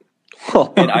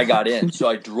 And I got in. So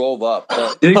I drove up.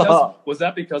 Was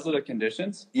that because of the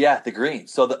conditions? Yeah, the green.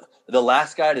 So the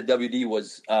last guy to WD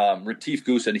was Retief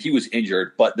Goosen. He was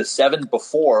injured. But the 7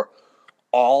 before,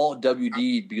 all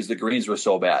WD'd because the greens were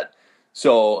so bad.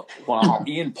 So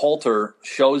Ian Poulter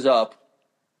shows up.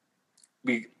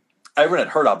 Everyone had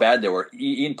heard how bad they were.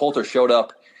 Ian Poulter showed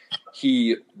up.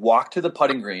 He walked to the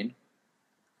putting green,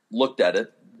 looked at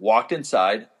it, walked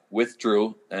inside,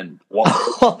 withdrew, and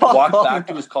walked back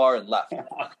to his car and left.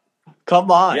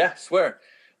 Come on. Yeah, swear.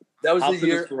 That was the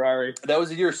year. Ferrari. That was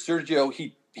the year Sergio. I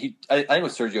think it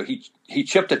was Sergio. He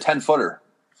chipped a 10-footer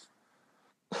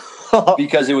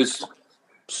because it was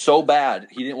so bad.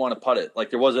 He didn't want to putt it. Like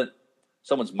there wasn't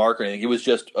someone's mark or anything. He was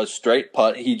just a straight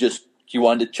putt. He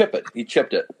wanted to chip it. He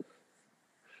chipped it.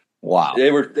 Wow.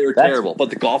 They were terrible.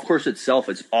 But the golf course itself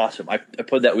is awesome. I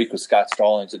played that week with Scott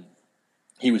Stallings, and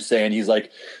he was saying, he's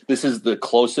like, this is the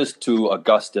closest to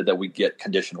Augusta that we get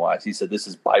condition-wise. He said this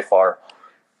is by far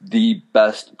the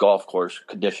best golf course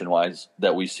condition-wise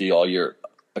that we see all year,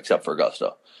 except for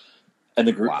Augusta. And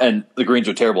the greens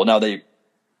are terrible. Now they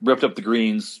ripped up the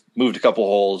greens, moved a couple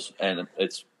holes, and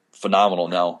it's phenomenal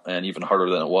now and even harder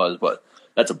than it was. But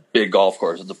that's a big golf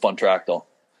course. It's a fun track, though.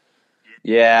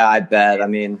 Yeah, I bet. I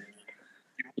mean,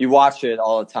 you watch it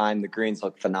all the time. The greens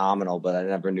look phenomenal, but I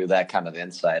never knew that kind of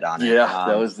insight on it. Yeah,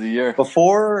 that was the year.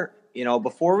 Before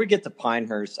we get to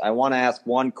Pinehurst, I want to ask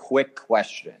one quick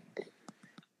question.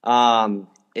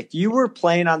 If you were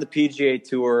playing on the PGA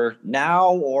Tour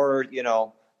now, or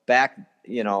back,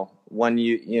 when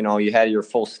you had your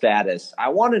full status, I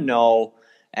want to know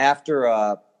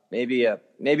after maybe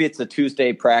it's a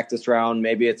Tuesday practice round,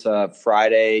 maybe it's a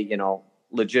Friday,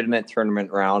 legitimate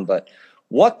tournament round, but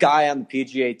what guy on the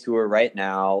PGA Tour right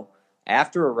now,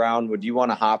 after a round, would you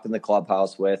want to hop in the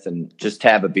clubhouse with and just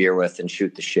have a beer with and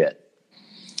shoot the shit?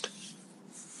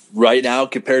 Right now,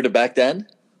 compared to back then,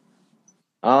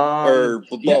 or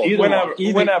both?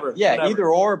 Whenever. Either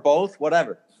or, both,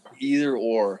 whatever. Either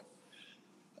or.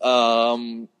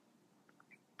 I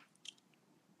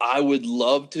would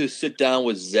love to sit down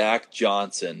with Zach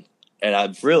Johnson, and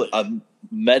I've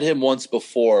met him once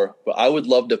before, but I would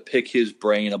love to pick his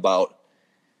brain about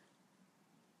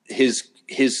his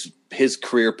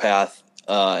career path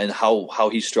and how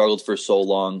he struggled for so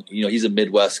long. He's a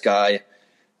Midwest guy.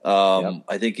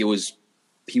 I think he was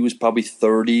probably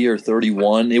 30 or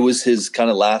 31. It was his kind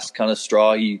of last kind of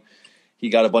straw. He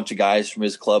got a bunch of guys from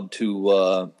his club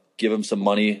to give him some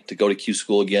money to go to Q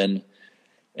school again,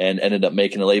 and ended up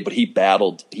making it late. But he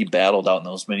battled out in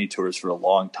those mini tours for a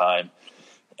long time,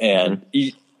 and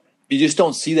you just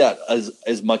don't see that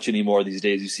as much anymore these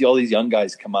days. You see all these young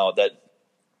guys come out that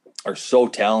are so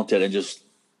talented and just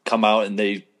come out and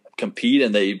they compete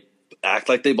and they act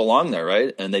like they belong there,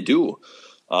 right? And they do.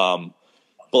 But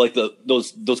like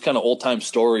those kind of old time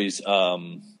stories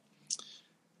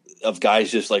of guys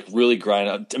just like really grind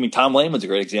out. I mean, Tom Lehman's a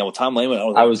great example. Tom Lehman,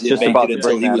 I was just about to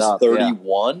bring that up. He was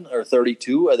 31 or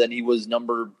 32, and then he was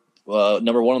number one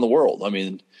in the world. I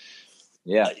mean,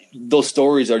 those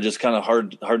stories are just kind of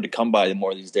hard to come by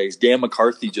more these days. Dan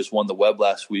McCarthy just won the Webb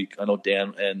last week. I know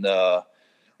Dan, and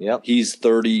he's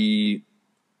 30.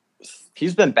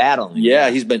 He's been battling.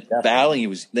 Yeah, he's been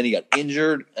battling. Then he got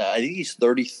injured. I think he's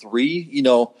 33.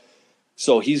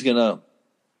 So he's gonna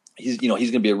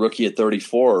be a rookie at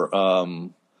 34.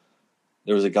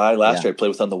 There was a guy last year I played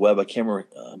with on the Webb. I can't remember,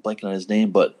 I'm blanking on his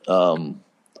name, but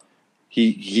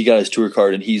he got his tour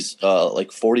card and he's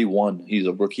like 41. He's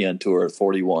a rookie on tour at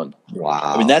 41. Wow.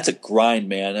 I mean, that's a grind,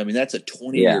 man. I mean, that's a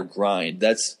 20-year grind.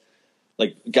 That's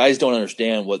like, guys don't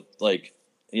understand what 20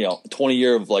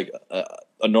 year of like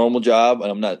a normal job. And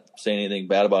I'm not saying anything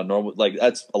bad about normal. Like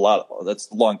that's a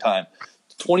long time.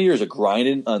 20 years of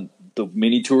grinding on the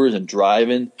mini tours and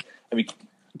driving. I mean,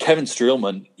 Kevin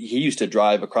Streelman, he used to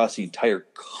drive across the entire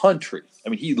country. I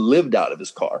mean, he lived out of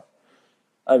his car.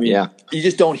 I mean, you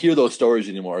just don't hear those stories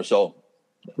anymore. So,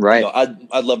 right.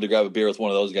 I'd love to grab a beer with one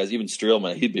of those guys. Even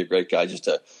Streelman, he'd be a great guy just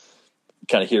to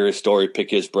kind of hear his story, pick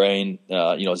his brain.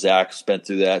 Zach spent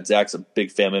through that. Zach's a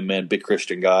big family man, big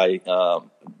Christian guy,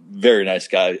 very nice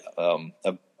guy.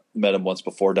 I've met him once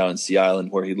before down in Sea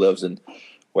Island where he lives and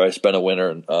where I spent a winter.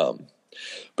 And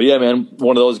but yeah, man,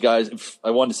 one of those guys. If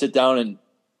I wanted to sit down and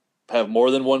have more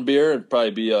than one beer, it'd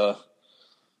probably be I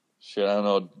don't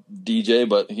know, DJ,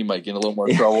 but he might get in a little more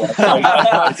trouble.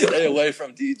 Stay away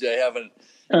from DJ having.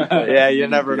 You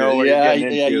never know what you're getting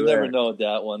into. Yeah, you never know with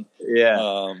that one.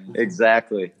 Yeah,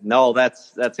 exactly. No,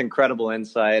 that's incredible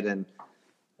insight, and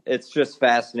it's just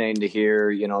fascinating to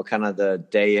hear, kind of the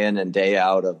day in and day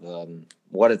out of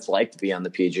what it's like to be on the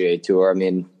PGA Tour. I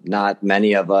mean, not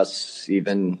many of us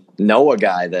even know a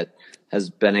guy that has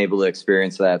been able to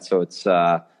experience that. So it's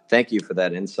thank you for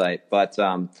that insight. But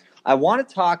I want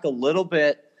to talk a little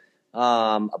bit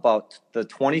about the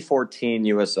 2014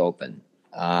 U.S. Open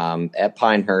at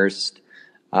Pinehurst.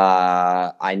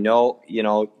 I know,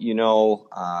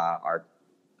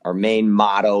 our main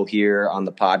motto here on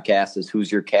the podcast is "Who's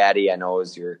your caddy?" I know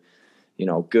is your,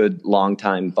 good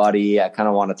longtime buddy. I kind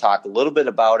of want to talk a little bit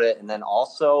about it, and then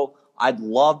also I'd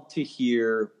love to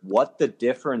hear what the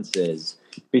difference is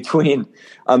between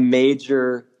a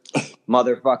major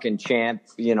motherfucking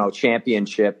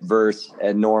championship versus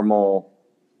a normal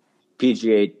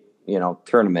PGA,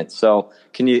 tournament. So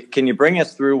can you bring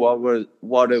us through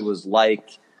what it was like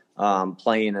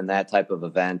playing in that type of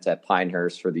event at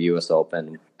Pinehurst for the U.S.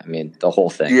 Open? I mean, the whole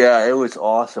thing. Yeah, it was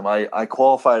awesome. I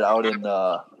qualified out in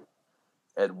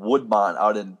at Woodmont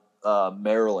out in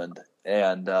Maryland,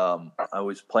 and I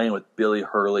was playing with Billy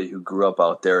Hurley, who grew up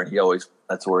out there, and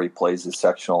that's where he plays his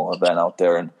sectional event out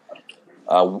there, and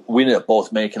we ended up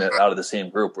both making it out of the same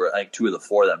group. We're, I think, 2 of the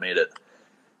 4 that made it,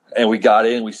 and we got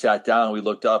in, we sat down, and we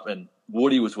looked up, and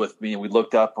Woody was with me, and we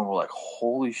looked up, and we're like,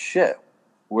 holy shit.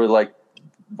 We're like,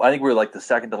 I think we were like the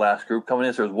second to last group coming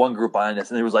in, so there was one group behind us,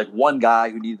 and there was like one guy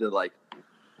who needed to like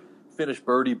finish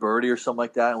birdie or something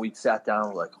like that, and we sat down,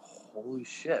 and we're like, holy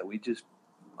shit,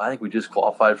 I think we just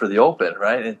qualified for the Open,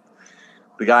 right? And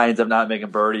the guy ends up not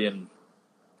making birdie, and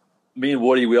me and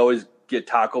Woody, we always get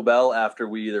Taco Bell after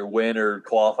we either win or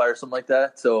qualify or something like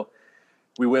that. So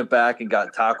we went back and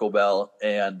got Taco Bell,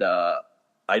 and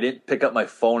I didn't pick up my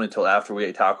phone until after we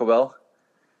ate Taco Bell.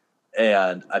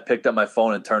 And I picked up my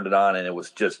phone and turned it on, and it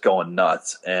was just going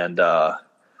nuts. And that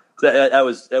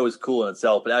was cool in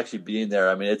itself. But actually being there,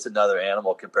 I mean, it's another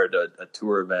animal compared to a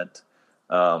tour event.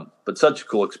 But such a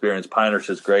cool experience. Pinehurst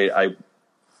is great. I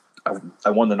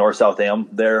won the North-South Am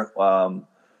there when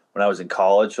I was in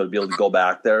college, so to be able to go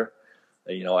back there,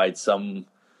 you know, I had some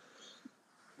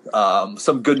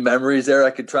good memories there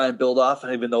I could try and build off.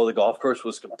 And even though the golf course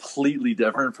was completely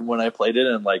different from when I played it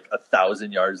and like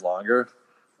 1,000 yards longer.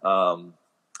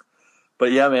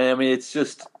 But yeah, man, I mean, it's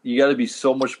just, you got to be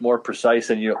so much more precise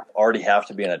than you already have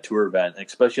to be in a tour event,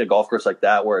 especially a golf course like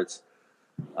that, where it's,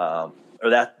 or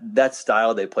that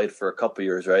style they played for a couple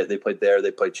years, right? They played there,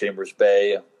 they played Chambers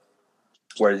Bay,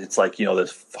 where it's like, you know,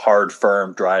 this hard,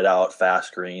 firm, dried out,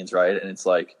 fast greens, right? And it's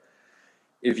like,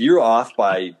 if you're off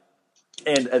by,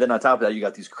 and then on top of that, you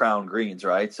got these crown greens,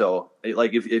 right? So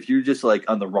like, if you're just like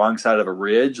on the wrong side of a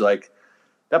ridge, like,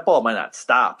 that ball might not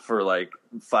stop for like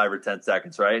 5 or 10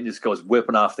 seconds, right? And just goes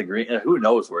whipping off the green. And who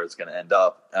knows where it's going to end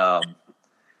up.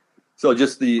 So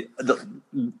just the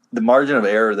margin of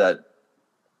error that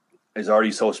is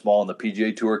already so small on the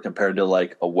PGA Tour compared to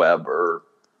like a Webb or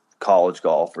college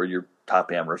golf or your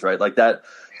top amateurs, right? Like that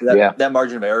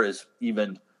margin of error is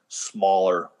even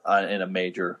smaller in a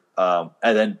major. And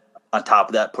then on top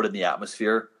of that, put in the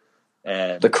atmosphere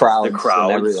and the crowds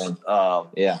and everything.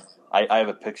 I have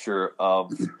a picture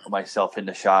of myself in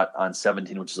the shot on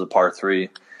 17, which is a par 3,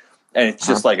 and it's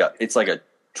just like a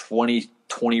 20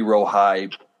 row high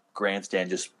grandstand,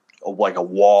 just like a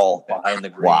wall behind the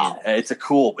green. Wow. And it's a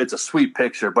sweet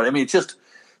picture, but I mean, it's just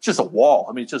a wall.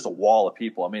 I mean, it's just a wall of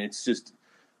people. I mean, it's just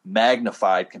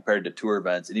magnified compared to tour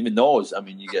events. And even those, I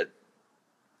mean, you get,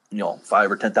 you know,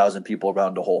 5,000 or 10,000 people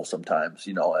around the hole sometimes,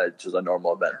 you know, it's just a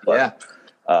normal event. But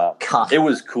it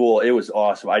was cool. It was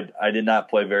awesome. I did not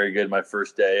play very good my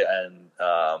first day and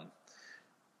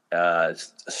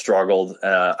struggled.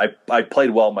 I played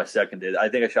well my second day. I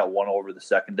think I shot 1 over the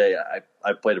second day.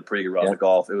 I played a pretty good round of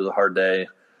golf. It was a hard day.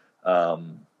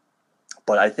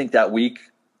 But I think that week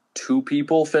 2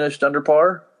 people finished under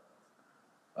par.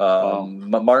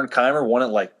 Martin Keimer won it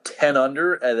like 10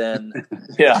 under, and then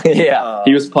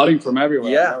he was putting from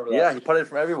everywhere. He putted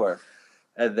from everywhere.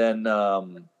 And then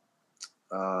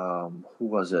who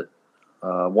was it?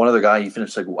 One other guy, he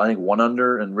finished like I think 1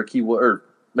 under, and Ricky and one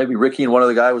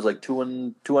other guy was like 2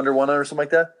 under 1 under or something like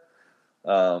that.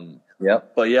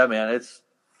 But yeah, man, it's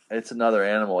another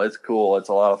animal. It's cool. It's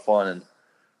a lot of fun,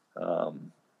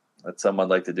 and that's something I'd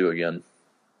like to do again.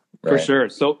 For sure.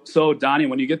 So Donnie,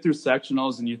 when you get through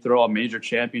sectionals and you throw a major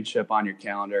championship on your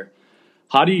calendar,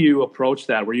 how do you approach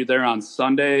that? Were you there on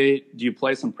Sunday? Do you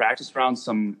play some practice rounds?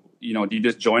 Do you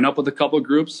just join up with a couple of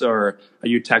groups, or are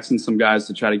you texting some guys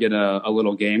to try to get a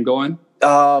little game going?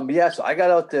 So I got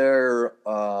out there.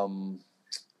 When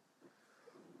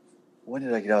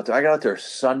did I get out there? I got out there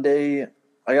Sunday.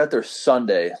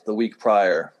 The week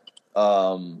prior.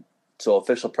 So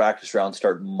official practice rounds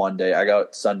start Monday. I got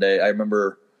out Sunday. I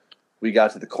remember we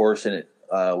got to the course and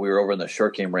we were over in the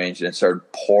short game range and it started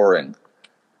pouring.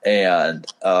 And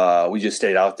we just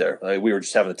stayed out there. Like, we were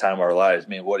just having the time of our lives,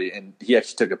 me and Woody. And he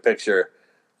actually took a picture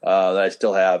that I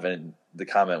still have, and the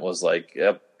comment was like,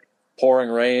 "Yep, pouring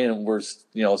rain, and we're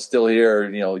still here.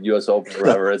 U.S. Open or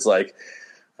whatever." It's like,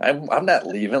 I'm not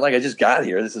leaving. Like, I just got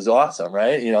here. This is awesome,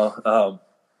 right?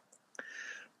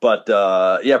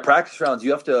 Practice rounds.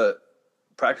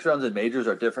 Practice rounds in majors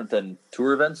are different than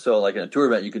tour events. So, like in a tour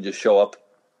event, you can just show up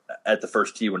at the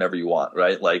first tee whenever you want,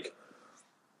 right? Like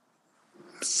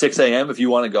 6 a.m. if you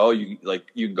want to go, you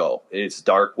can go. It's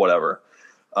dark, whatever.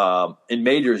 In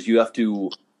majors, you have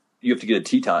to get a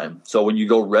tee time. So when you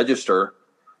go register,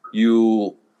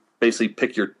 you basically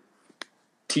pick your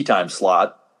tee time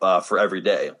slot for every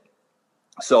day.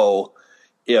 So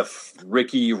if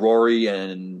Ricky, Rory,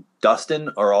 and Dustin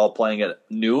are all playing at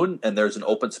noon and there's an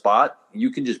open spot,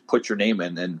 you can just put your name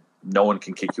in and no one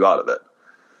can kick you out of it.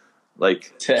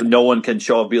 Like no one can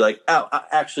show up and be like, oh,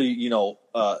 actually,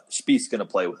 Spieth's going to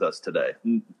play with us today.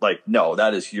 Like, no,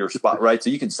 that is your spot, right? So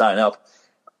you can sign up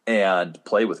and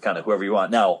play with kind of whoever you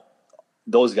want. Now,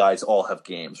 those guys all have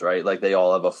games, right? Like they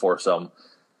all have a foursome.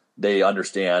 They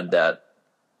understand that.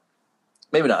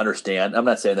 Maybe not understand. I'm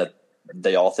not saying that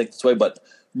they all think this way, but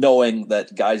knowing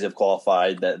that guys have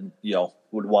qualified that,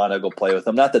 would want to go play with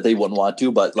them. Not that they wouldn't want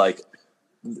to, but like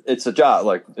it's a job.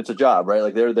 Like it's a job, right?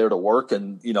 Like they're there to work,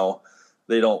 and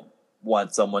they don't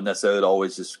want someone necessarily to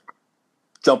always just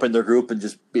jump in their group and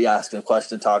just be asking a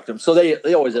question, talk to them. So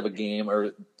they always have a game,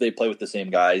 or they play with the same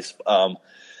guys.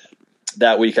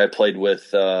 That week I played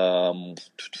with I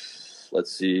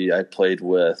played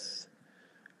with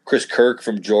Chris Kirk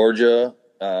from Georgia.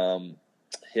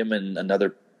 Him and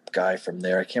another guy from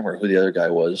there. I can't remember who the other guy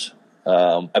was.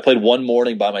 I played one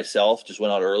morning by myself, just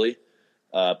went out early.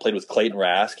 Played with Clayton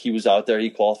Rask. He was out there. He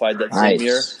qualified that same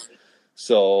year.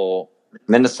 So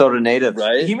Minnesota native.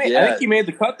 Right? I think he made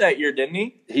the cut that year, didn't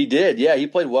he? He did. Yeah, he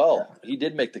played well. He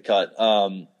did make the cut.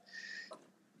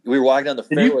 We were walking down the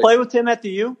fairway. Did you play with him at the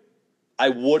U? I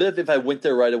would have if I went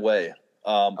there right away.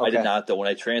 I did not, though. When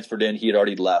I transferred in, he had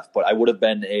already left. But I would have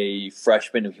been a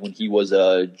freshman when he was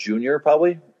a junior,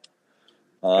 probably.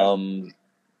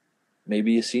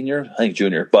 Maybe a senior. I think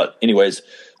junior. But anyways,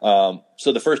 so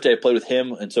the first day I played with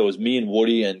him, and so it was me and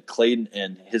Woody and Clayton,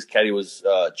 and his caddy was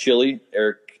Chili,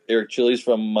 Eric Chili's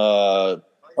from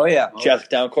Chatham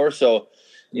Town Course. So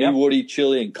me, Woody,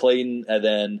 Chili, and Clayton, and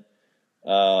then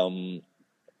one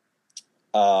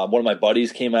of my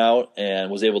buddies came out and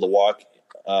was able to walk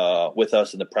with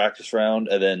us in the practice round,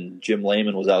 and then Jim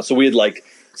Lehman was out. So we had like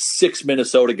 6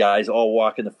 Minnesota guys all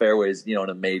walking the fairways, in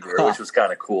a major, which was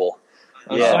kind of cool.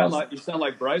 You sound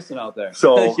like Bryson out there.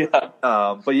 So,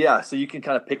 so you can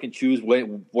kind of pick and choose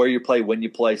where you play, when you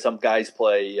play. Some guys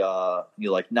play,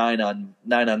 like 9 on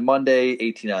Monday,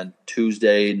 18 on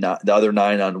Tuesday, the other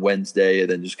 9 on Wednesday,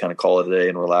 and then just kind of call it a day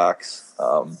and relax.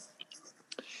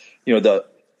 The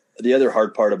other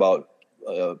hard part about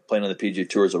playing on the PGA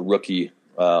Tour as a rookie,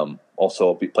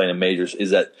 also playing in majors,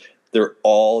 is that they're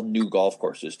all new golf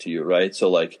courses to you, right? So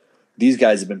like these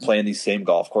guys have been playing these same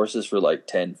golf courses for like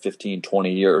 10, 15,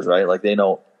 20 years, right? Like they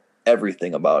know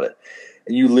everything about it.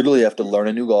 And you literally have to learn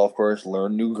a new golf course,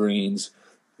 learn new greens,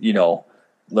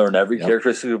 learn every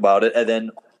characteristic about it. And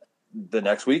then the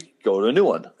next week, go to a new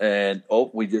one. And,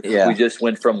 we just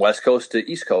went from West Coast to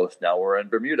East Coast. Now we're in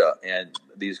Bermuda. And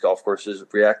these golf courses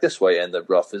react this way. And the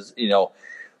rough is,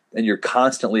 and you're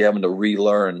constantly having to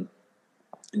relearn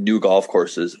new golf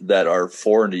courses that are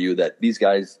foreign to you that these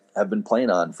guys have been playing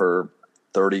on for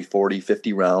 30, 40,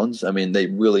 50 rounds. I mean, they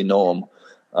really know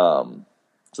them.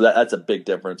 So that's a big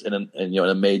difference. And in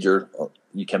a major,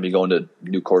 you can be going to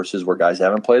new courses where guys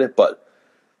haven't played it. But,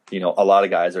 a lot of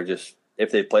guys are just,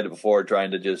 if they've played it before,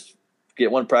 trying to just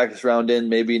get one practice round in,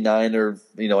 maybe 9 or,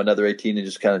 another 18 and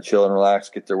just kind of chill and relax,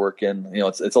 get their work in.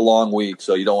 It's a long week,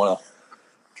 so you don't want to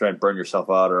try and burn yourself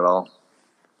out at all.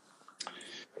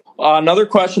 Another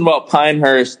question about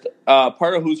Pinehurst.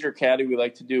 Part of Who's Your Caddy, we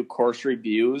like to do course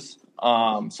reviews.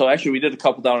 So actually we did a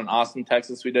couple down in Austin,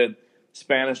 Texas. We did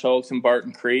Spanish Oaks and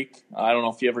Barton Creek. I don't know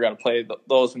if you ever got to play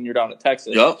those when you're down in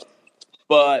Texas. Yep.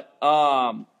 But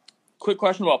quick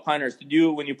question about Pinehurst.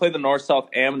 When you played the North-South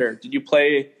Amateur, did you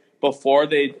play before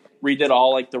they redid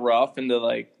all like the rough into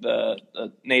like the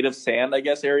native sand, I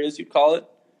guess, areas you'd call it?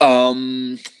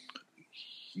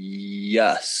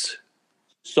 Yes.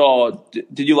 So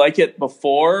did you like it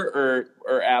before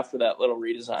or after that little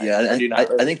redesign? Yeah,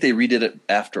 I think they redid it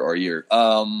after our year.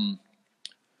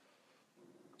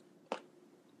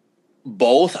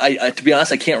 Both. I to be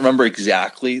honest, I can't remember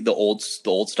exactly the old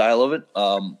style of it.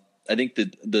 I think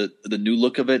the new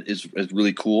look of it is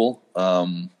really cool.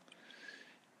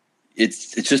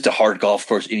 It's just a hard golf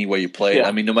course any way you play it. Yeah.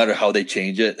 I mean, no matter how they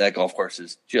change it, that golf course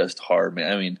is just hard,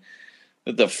 man. I mean,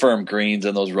 the firm greens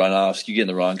and those runoffs, you get in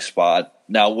the wrong spot.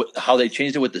 Now, how they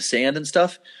changed it with the sand and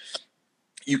stuff,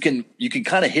 you can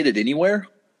kind of hit it anywhere.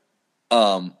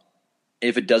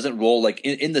 If it doesn't roll, like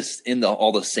in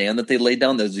all the sand that they laid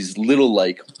down, there's these little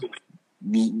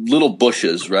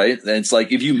bushes, right? And it's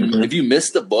like if you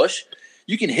miss the bush,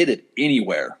 you can hit it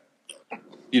anywhere.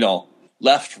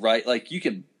 Left, right, like you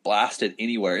can blast it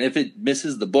anywhere. And if it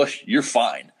misses the bush, you're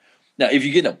fine. Now, if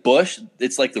you get in a bush,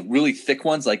 it's like the really thick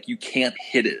ones, like you can't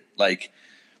hit it. Like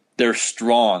they're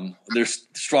strong. They're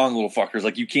strong little fuckers.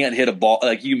 Like you can't hit a ball.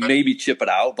 Like you maybe chip it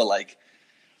out, but like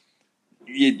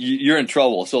you're in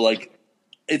trouble. So like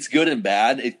it's good and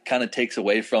bad. It kind of takes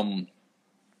away from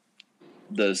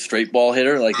the straight ball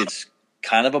hitter. Like it's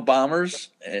kind of a bomber's.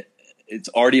 It's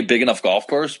already a big enough golf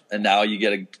course, and now you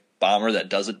get bomber that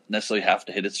doesn't necessarily have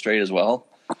to hit it straight as well.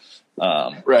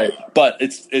 Right. But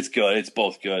it's good. It's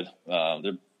both good.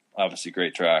 They're obviously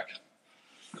great track.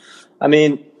 I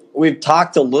mean, we've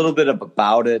talked a little bit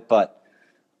about it, but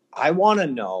I want to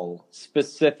know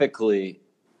specifically,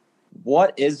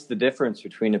 what is the difference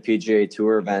between a PGA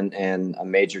Tour event and a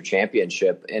major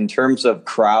championship in terms of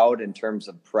crowd, in terms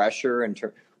of pressure,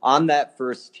 on that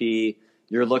first tee?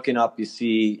 You're looking up, you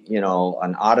see, an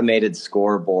automated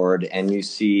scoreboard, and you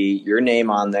see your name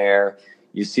on there.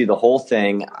 You see the whole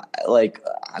thing.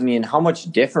 How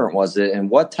much different was it, and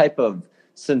what type of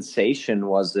sensation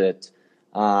was it,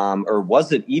 or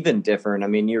was it even different? I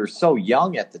mean, you were so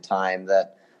young at the time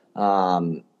that,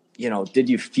 did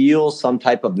you feel some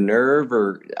type of nerve,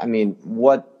 or,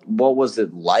 what was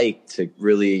it like to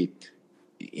really,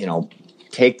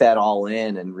 take that all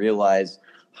in and realize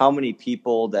how many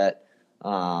people that,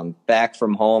 back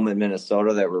from home in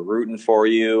Minnesota that were rooting for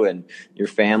you, and your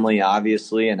family,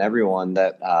 obviously, and everyone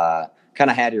that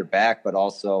kind of had your back. But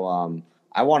also,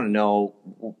 I want to know,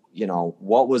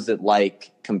 what was it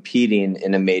like competing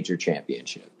in a major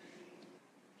championship?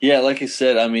 Yeah, like I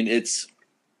said,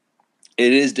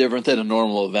 it is different than a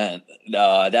normal event.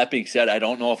 That being said, I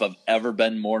don't know if I've ever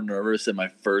been more nervous than my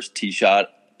first tee shot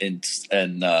in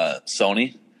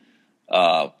Sony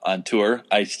on tour.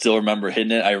 I still remember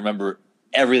hitting it. I remember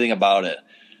everything about it.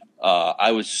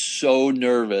 I was so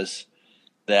nervous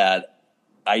that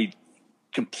I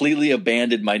completely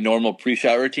abandoned my normal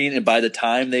pre-shot routine, and by the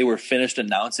time they were finished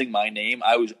announcing my name,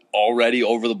 I was already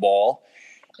over the ball,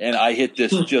 and I hit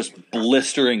this just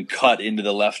blistering cut into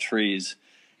the left trees.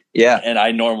 Yeah, and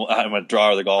I'm a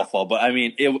drawer of the golf ball, but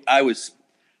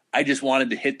I just wanted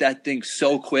to hit that thing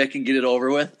so quick and get it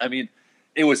over with.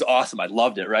 It was awesome. I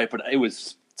loved it, right? But it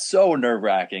was so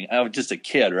nerve-wracking. I was just a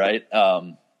kid, right?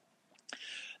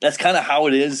 That's kind of how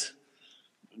it is.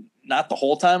 Not the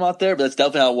whole time out there, but that's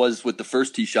definitely how it was with the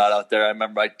first tee shot out there. I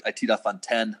remember I teed off on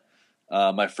 10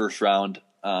 my first round,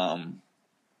 and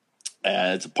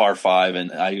it's a par 5,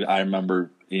 and I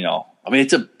remember,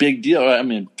 it's a big deal.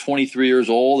 Right? 23 years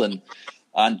old and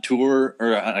on tour,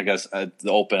 or I guess at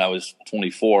the Open I was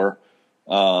 24.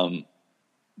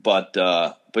 But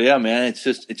yeah, man, it's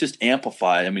just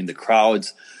amplified. The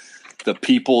crowds, the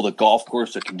people, the golf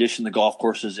course, the condition the golf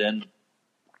course is in.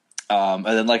 And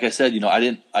then, like I said, I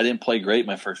didn't play great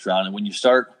my first round. And when you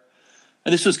start,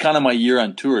 and this was kind of my year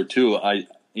on tour too. I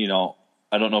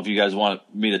don't know if you guys want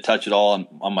me to touch it all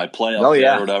on my play or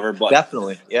whatever, but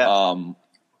definitely. Yeah.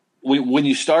 When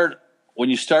you start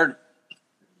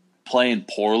playing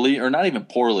poorly, or not even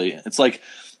poorly, it's like,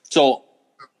 so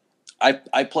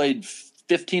I played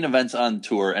 15 events on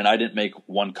tour and I didn't make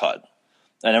one cut.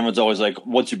 And everyone's always like,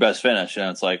 what's your best finish? And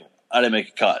it's like, I didn't make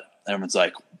a cut. And everyone's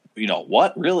like,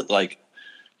 what? Really?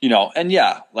 And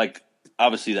yeah,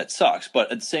 obviously that sucks.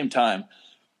 But at the same time,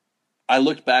 I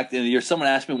looked back in the year, someone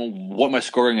asked me what my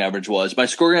scoring average was. My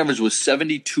scoring average was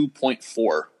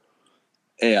 72.4.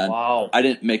 And wow. I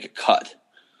didn't make a cut.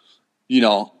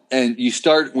 And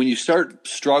when you start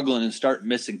struggling and start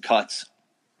missing cuts,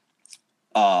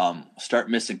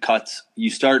 you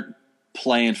start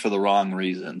playing for the wrong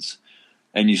reasons,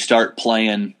 and you start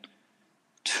playing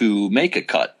to make a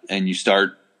cut, and you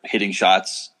start hitting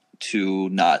shots to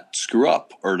not screw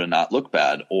up or to not look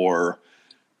bad, or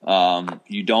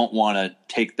you don't want to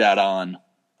take that on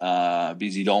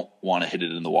because you don't want to hit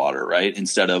it in the water, right?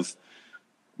 Instead of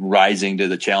rising to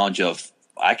the challenge of,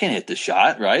 I can hit the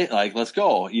shot, right? Let's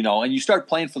go, and you start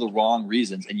playing for the wrong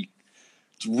reasons, and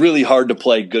it's really hard to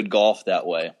play good golf that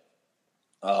way.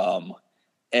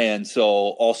 And so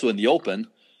also in the Open,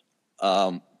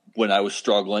 when I was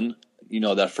struggling,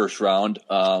 that first round,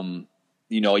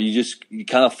 you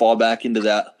kind of fall back into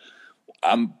that.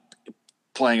 I'm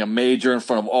playing a major in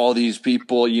front of all these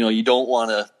people, you don't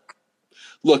want to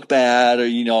look bad, or,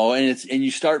 and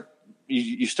you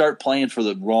start playing for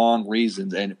the wrong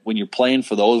reasons. And when you're playing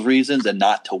for those reasons and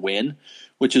not to win,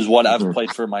 which is what I've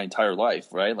played for my entire life,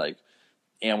 right? Like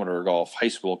amateur golf, high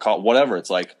school, college, whatever. It's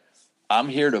like, I'm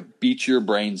here to beat your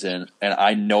brains in, and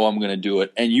I know I'm going to do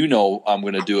it. And I'm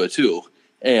going to do it too.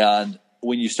 And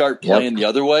when you start playing the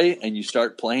other way, and you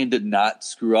start playing to not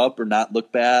screw up or not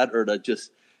look bad, or to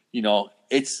just,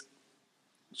 it's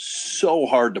so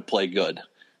hard to play good.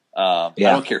 I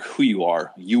don't care who you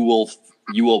are. You will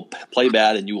play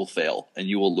bad, and you will fail, and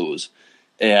you will lose.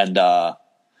 And I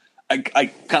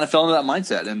kind of fell into that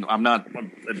mindset, and I'm not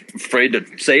afraid to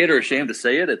say it or ashamed to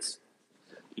say it. It's,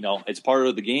 it's part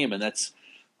of the game. And that's,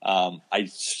 I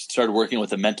started working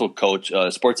with a mental coach,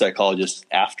 a sports psychologist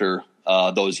after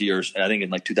those years, I think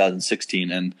in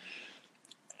 2016. And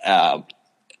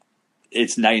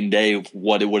it's night and day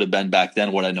what it would have been back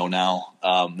then, what I know now,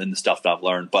 and the stuff that I've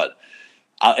learned. But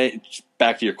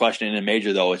back to your question, in a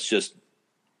major though, it's just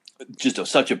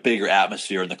such a bigger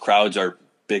atmosphere, and the crowds are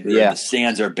bigger, and the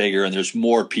stands are bigger, and there's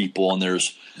more people, and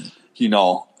there's,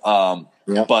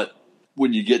 but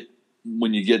when you get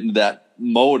into that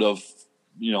mode of,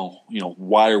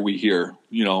 why are we here,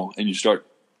 and you start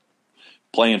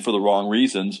playing for the wrong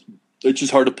reasons, it's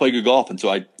just hard to play good golf. And so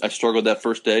I struggled that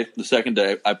first day. The second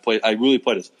day I really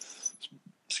played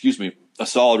a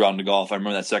solid round of golf. I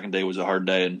remember that second day was a hard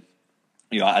day, and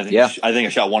I think I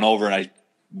shot one over, and I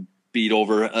beat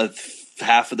over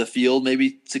half of the field,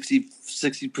 maybe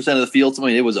 60% of the field.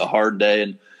 Something. It was a hard day,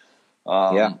 and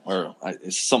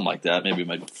something like that. Maybe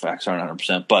my facts aren't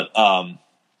 100%, but I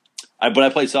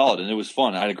played solid, and it was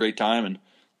fun. I had a great time, and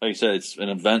like I said, it's an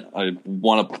event I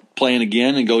want to play in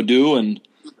again and go do, and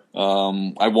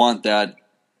I want that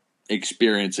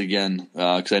experience again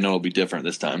because I know it'll be different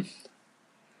this time.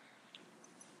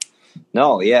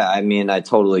 No, yeah, I mean, I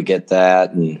totally get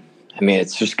that, and I mean,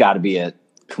 it's just got to be a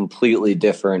completely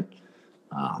different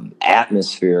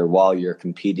atmosphere while you're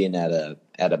competing at a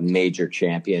major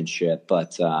championship.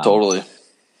 But totally,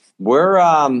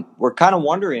 we're kind of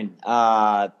wondering,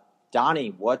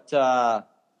 Donnie, what are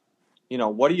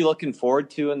you looking forward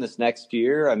to in this next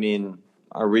year? I mean,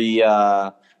 are we?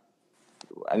 What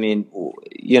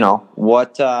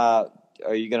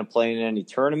are you going to play in any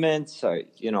tournaments?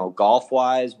 Golf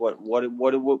wise,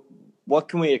 what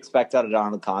can we expect out of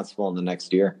Donald Constable in the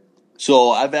next year?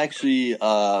 So I've actually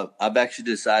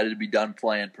decided to be done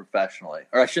playing professionally,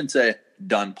 or I shouldn't say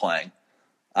done playing.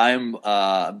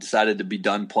 I've decided to be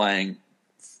done playing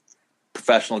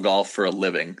professional golf for a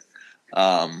living.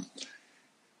 I've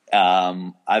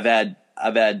had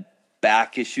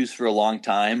back issues for a long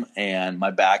time, and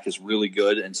my back is really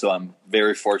good, and so I'm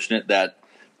very fortunate that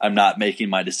I'm not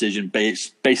making my decision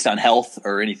based on health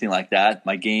or anything like that.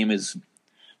 My game is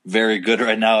very good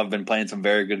right now. I've been playing some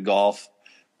very good golf.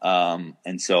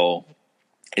 And so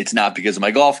it's not because of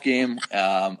my golf game,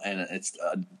 and it's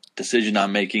a decision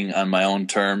I'm making on my own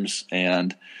terms.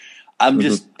 And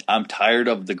I'm tired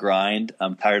of the grind.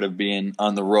 I'm tired of being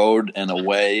on the road and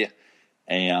away.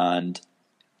 And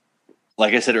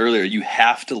like I said earlier, you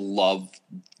have to love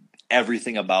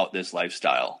everything about this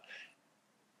lifestyle,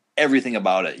 everything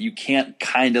about it. You can't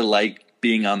kind of like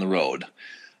being on the road.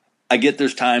 I get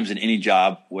there's times in any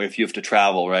job where if you have to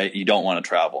travel, right, you don't want to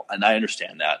travel. And I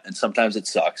understand that. And sometimes it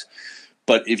sucks.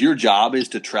 But if your job is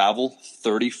to travel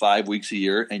 35 weeks a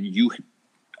year and you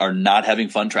are not having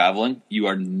fun traveling, you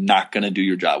are not going to do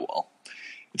your job well.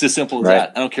 It's as simple as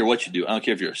that. I don't care what you do. I don't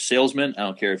care if you're a salesman. I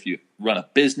don't care if you run a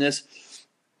business.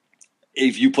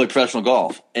 If you play professional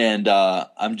golf. And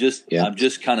I'm just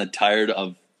kind of tired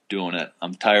of doing it.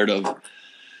 I'm tired of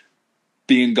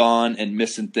being gone and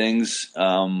missing things.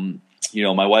 My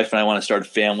wife and I want to start a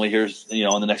family here,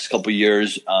 in the next couple of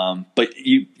years. But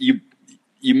you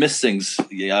miss things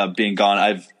being gone.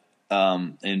 I've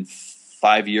in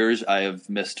 5 years, I have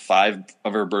missed 5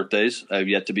 of her birthdays. I've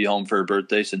yet to be home for her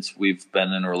birthday since we've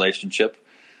been in a relationship.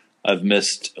 I've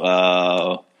missed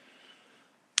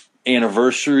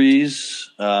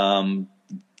anniversaries,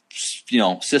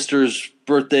 sisters'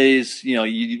 birthdays.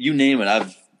 You name it.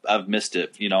 I've missed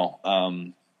it,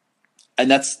 and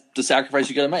that's the sacrifice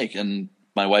you got to make. And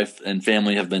my wife and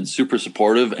family have been super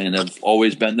supportive and have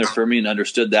always been there for me and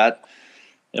understood that.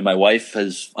 And my wife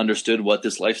has understood what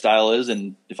this lifestyle is.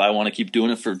 And if I want to keep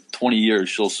doing it for 20 years,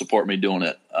 she'll support me doing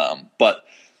it. But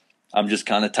I'm just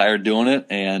kind of tired doing it.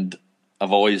 And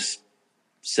I've always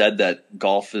said that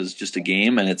golf is just a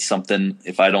game, and it's something,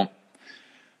 if I don't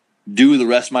do the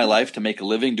rest of my life to make a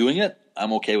living doing it,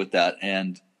 I'm okay with that.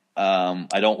 And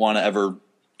I don't want to ever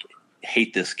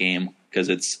hate this game because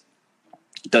it's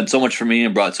done so much for me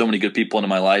and brought so many good people into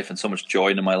my life and so much joy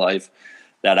into my life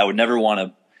that I would never want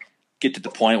to get to the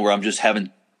point where I'm just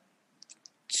having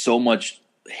so much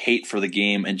hate for the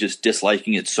game and just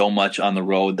disliking it so much on the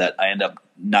road that I end up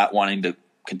not wanting to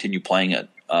continue playing it.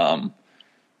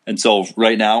 And so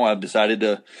right now I've decided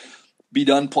to be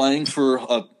done playing for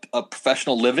a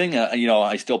professional living.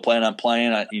 I still plan on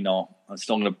playing. I'm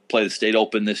still going to play the State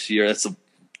Open this year. It's a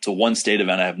one state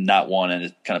event I have not won, and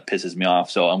it kind of pisses me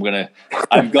off. So I'm gonna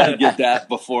get that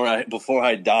before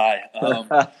I die.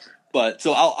 But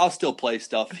so I'll still play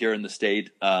stuff here in the state.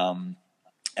 And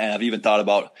I've even thought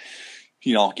about,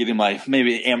 getting my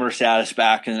maybe amateur status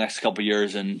back in the next couple of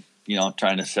years, and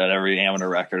trying to set every amateur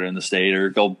record in the state,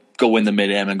 or go win the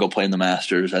Mid-Am and go play in the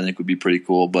Masters. I think would be pretty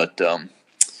cool. But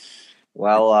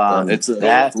Well, it's a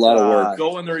that's lot of work.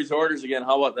 Go in the resorters again.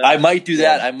 How about that? I might do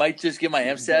that. I might just get my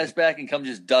M status back and come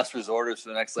just dust resorters for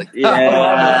the next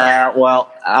Yeah,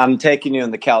 well, I'm taking you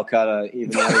in the Calcutta,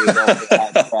 even though you're over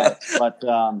that price. But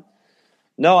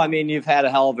no, I mean, you've had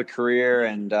a hell of a career,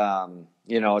 and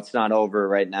it's not over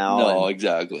right now. No, and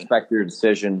exactly. Respect your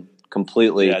decision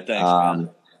completely. Yeah, thanks, man.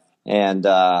 And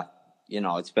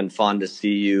it's been fun to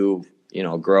see you,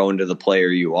 grow into the player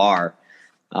you are.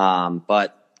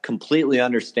 But completely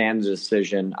understand the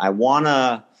decision. I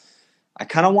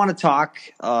kind of want to talk,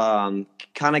 kind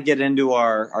of get into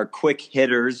our quick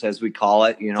hitters, as we call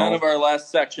it. Kind of our last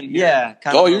section here.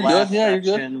 Yeah. You're good. Yeah, you're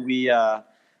good.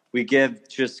 We give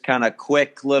just kind of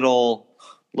quick little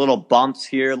bumps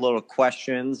here, little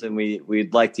questions, and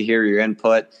we'd like to hear your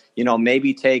input.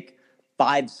 Maybe take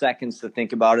 5 seconds to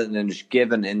think about it, and then just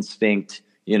give an instinct.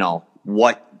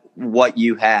 What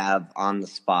you have on the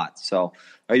spot. So,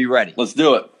 are you ready? Let's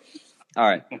do it. All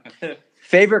right.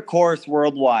 Favorite course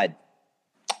worldwide?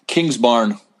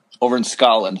 Kingsbarn over in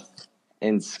Scotland.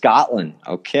 In Scotland.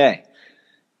 Okay.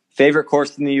 Favorite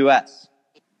course in the U.S.?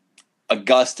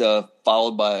 Augusta,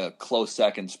 followed by a close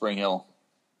second, Spring Hill.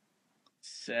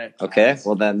 Sick. Okay.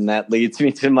 Well, then that leads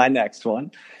me to my next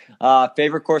one.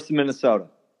 Favorite course in Minnesota?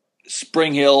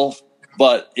 Spring Hill,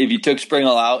 but if you took Spring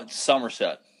Hill out, it's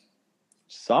Somerset.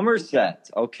 Somerset.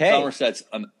 Okay. Somerset's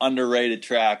an underrated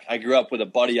track. I grew up with a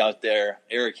buddy out there,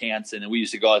 Eric Hansen, and we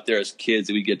used to go out there as kids,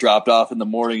 and we'd get dropped off in the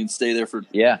morning and stay there for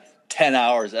 10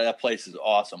 hours. That place is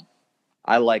awesome.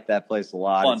 I like that place a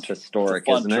lot. It's historic,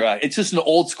 fun isn't track. it? It's just an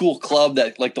old school club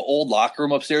that, like, the old locker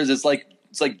room upstairs, it's like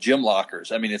gym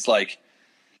lockers. I mean, it's like,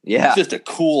 it's just a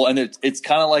cool, and it's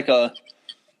kind of like a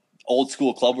old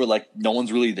school club where, like, no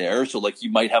one's really there, so, like,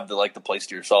 you might have the place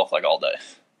to yourself, like, all day.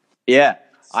 Yeah.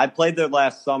 I played there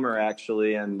last summer,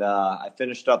 actually, and I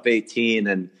finished up 18,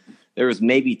 and there was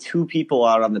maybe 2 people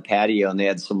out on the patio, and they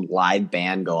had some live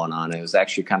band going on. It was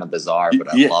actually kind of bizarre, but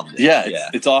I loved it. Yeah,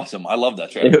 it's awesome. I love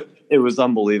that track. It was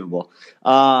unbelievable.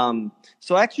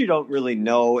 So I actually don't really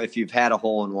know if you've had a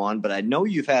hole-in-one, but I know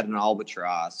you've had an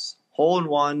albatross.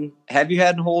 Hole-in-one. Have you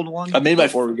had a hole-in-one? I made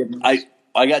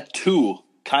I got 2,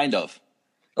 kind of.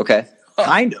 Okay.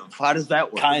 Kind of. How does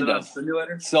that work? Kind of.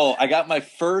 Simulator? So I got my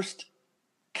first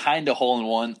kind of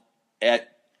hole-in-one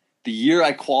at the year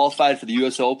I qualified for the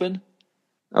U.S. Open.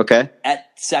 Okay.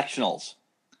 At sectionals.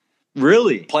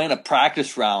 Really? Playing a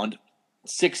practice round,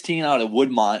 16 out of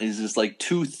Woodmont is this like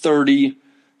 230,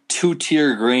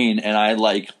 2-tier green, and I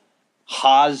like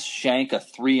Haas shank a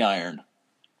 3-iron.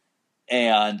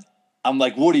 And I'm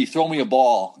like, Woody, throw me a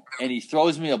ball. And he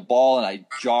throws me a ball, and I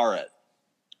jar it.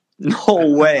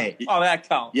 No way. Oh, that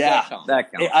counts. Yeah.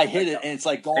 That counts. I hit it, and it's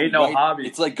like going Ain't no right. hobby.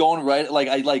 It's like going right. Like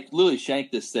I like literally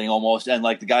shanked this thing almost, and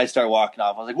like the guys start walking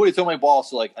off. I was like, "Woody, throw my ball."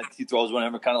 So like he throws one,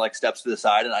 and kind of like steps to the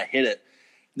side, and I hit it.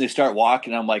 And they start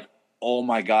walking. And I'm like, "Oh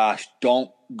my gosh,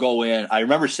 don't go in." I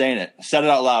remember saying it. I said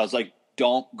it out loud. I was like,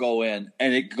 "Don't go in,"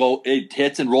 and it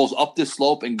hits and rolls up this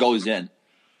slope and goes in.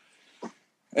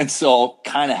 And so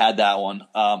kind of had that one.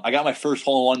 I got my first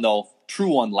hole-in-one though,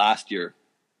 true one last year.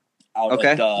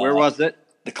 Okay. Where was it?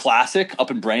 The Classic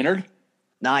up in Brainerd.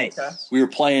 Nice. Okay. We were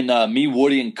playing, me,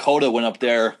 Woody, and Coda went up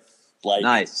there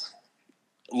Nice.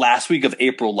 last week of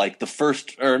April, like the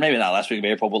first, or maybe not last week of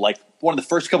April, but like one of the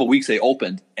first couple of weeks they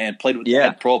opened and played with the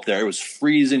head pro up there. It was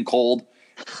freezing cold.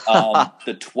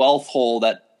 The 12th hole,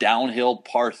 that downhill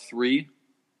par 3.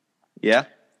 Yeah.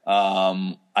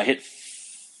 I hit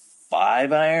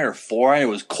 5-iron or 4-iron. It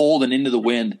was cold and into the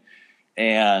wind,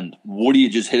 and Woody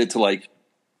had just hit it to like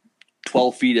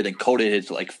 12 feet, and then Coda hit it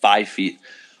to like 5 feet.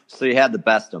 So you had the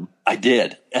best of them. I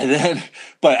did. And then,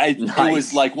 but it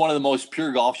was like one of the most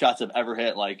pure golf shots I've ever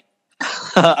hit. Like,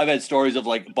 I've had stories of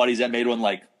like buddies that made one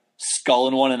like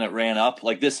sculling one and it ran up.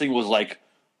 Like, this thing was like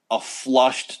a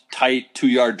flushed, tight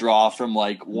 2-yard draw from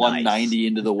like 190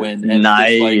 into the wind. And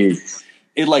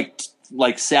it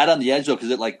like sat on the edge though,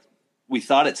 because it like, we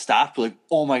thought it stopped. We're like,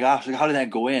 oh my gosh, like, how did that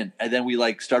go in? And then we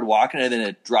like started walking and then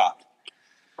it dropped.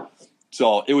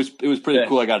 So it was pretty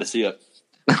cool. I got to see it.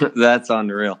 That's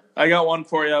unreal. I got one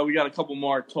for you. We got a couple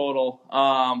more total.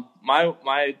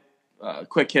 My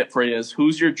quick hit for you is,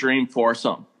 who's your dream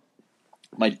foursome?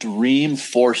 My dream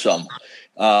foursome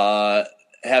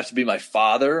has to be my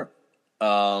father,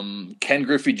 Ken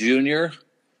Griffey Jr.,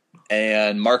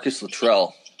 and Marcus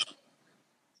Luttrell.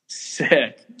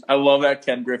 Sick. I love that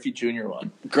Ken Griffey Jr.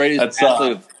 one. Greatest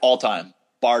athlete of all time,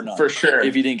 bar none. For sure.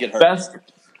 If he didn't get hurt.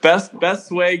 Best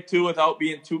swag too, without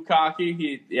being too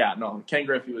cocky. Ken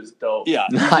Griffey was dope. Yeah,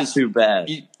 not too bad.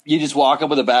 You just walk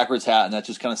up with a backwards hat, and that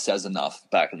just kind of says enough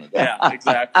back in the day. Yeah,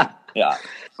 exactly. Yeah.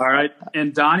 All right,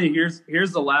 and Donnie,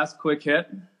 here's the last quick hit.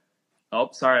 Oh,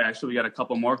 sorry. Actually, we got a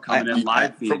couple more coming in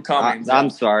live feed. From Cummings. I'm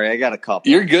sorry. I got a couple.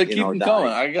 You're good. Keep know, them Donnie.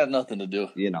 coming. I got nothing to do.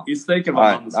 He's thinking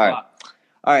about it on the spot.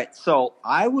 All right. So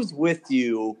I was with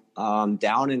you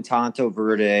down in Tonto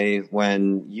Verde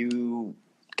when you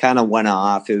kind of went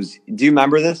off. Do you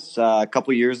remember this a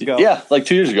couple years ago? Yeah, like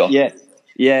 2 years ago. Yeah.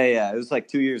 It was like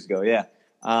 2 years ago. Yeah.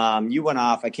 You went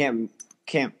off. I can't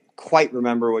quite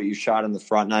remember what you shot in the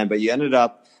front nine, but you ended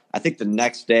up, I think the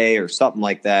next day or something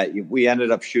like that, we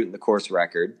ended up shooting the course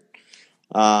record.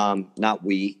 Not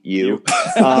we, you.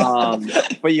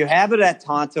 But you have it at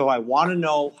Tonto. I want to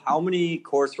know how many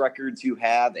course records you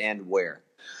have and where.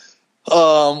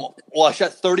 Well, I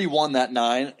shot 31 that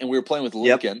 9, and we were playing with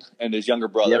Lincoln and his younger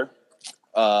brother.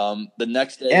 The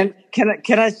next day. And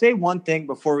can I say one thing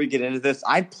before we get into this?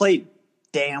 I played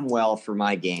damn well for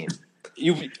my game.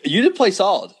 You did play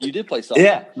solid.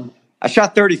 Yeah. I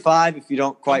shot 35, if you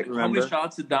don't quite remember. How many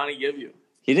shots did Donnie give you?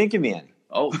 He didn't give me any.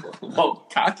 Oh,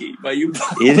 cocky by you.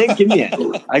 He didn't give me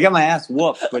any. I got my ass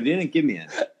whooped, but he didn't give me any.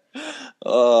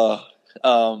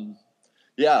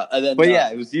 Yeah, and then. But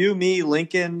it was you, me,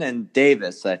 Lincoln, and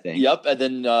Davis, I think. Yep, and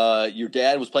then your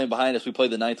dad was playing behind us. We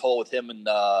played the 9th hole with him and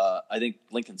I think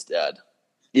Lincoln's dad.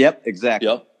 Yep,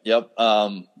 exactly. Yep.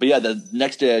 But yeah, the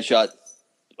next day I shot.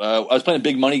 I was playing a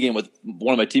big money game with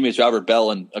one of my teammates, Robert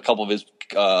Bell, and a couple of his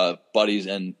buddies,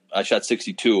 and I shot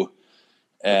 62,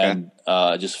 and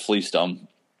just fleeced them.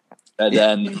 And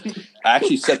then I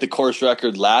actually set the course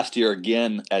record last year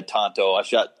again at Tonto. I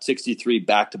shot 63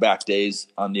 back-to-back days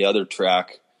on the other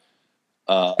track.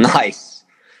 Nice.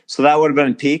 So that would have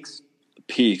been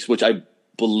Peaks, which I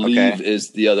believe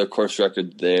is the other course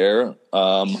record there.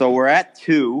 So we're at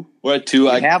 2. We're at 2.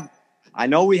 I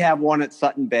know we have one at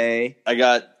Sutton Bay. I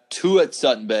got 2 at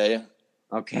Sutton Bay.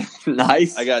 Okay,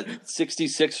 nice. I got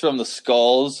 66 from the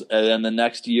Skulls, and then the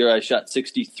next year I shot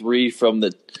 63 from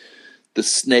the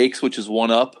Snakes, which is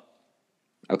one up.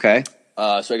 Okay.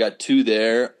 So I got 2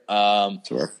 there. So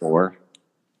we're 4.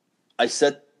 I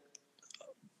set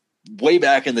way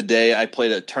back in the day. I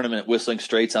played a tournament at Whistling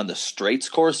Straits on the Straits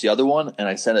course, the other one, and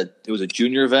I said it was a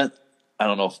junior event. I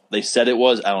don't know if they said it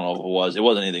was. I don't know if it was. It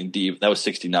wasn't anything deep. That was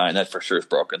 69. That for sure is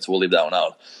broken, so we'll leave that one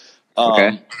out.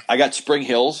 I got Spring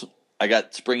Hills. I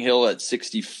got Spring Hill at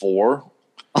 64.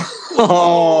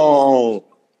 Oh.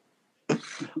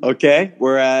 Okay.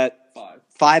 We're at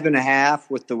 5.5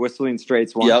 with the Whistling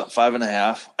Straits one. Yep,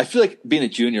 5.5. I feel like being a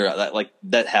junior,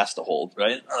 that has to hold,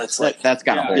 right? It's like that's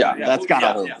got to hold. Yeah, that's got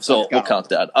to hold. Yeah. So we'll count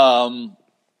that. I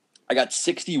got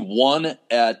 61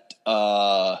 at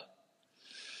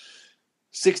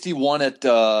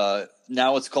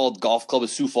now it's called Golf Club of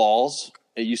Sioux Falls.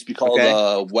 It used to be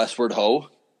called Westward Ho.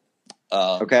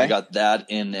 I got that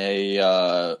in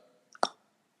a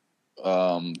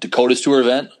Dakotas Tour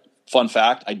event. Fun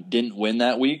fact, I didn't win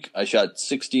that week. I shot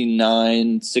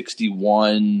 69,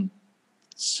 61,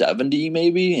 70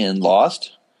 maybe and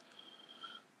lost.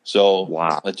 So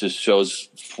that just shows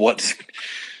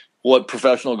what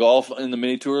professional golf in the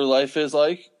mini tour life is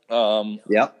like.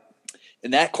 Yep.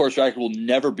 And that course record will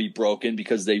never be broken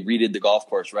because they redid the golf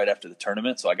course right after the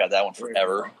tournament. So I got that one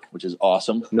forever, which is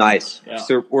awesome. Nice. Yeah.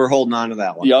 So we're holding on to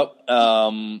that one. Yep.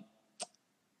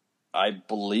 I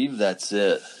believe that's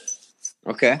it.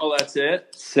 Okay. Oh, that's it?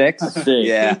 6?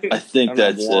 Yeah. I think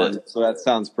that's it. So that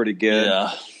sounds pretty good.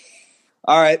 Yeah.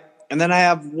 All right. And then I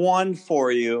have one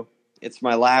for you. It's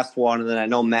my last one. And then I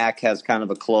know Mac has kind of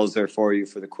a closer for you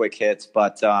for the quick hits.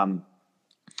 But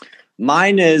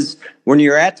mine is when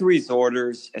you're at the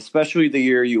resorters, especially the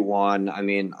year you won. I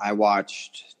mean, I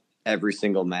watched every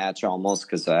single match almost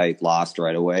because I lost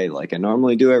right away like I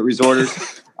normally do at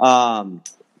resorters.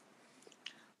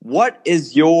 What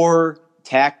is your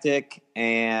tactic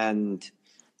and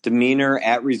demeanor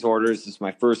at resorters is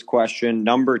my first question.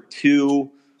 Number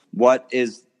 2, what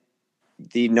is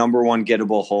the number 1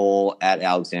 gettable hole at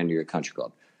Alexandria Country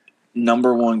Club?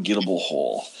 Number 1 gettable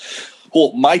hole.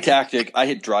 Well, my tactic, I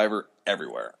hit driver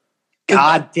everywhere.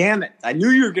 God damn it. I knew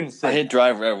you were going to say I hit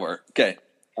driver everywhere.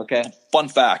 Okay. Fun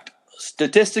fact.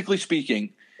 Statistically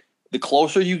speaking, the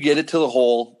closer you get it to the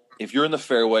hole, if you're in the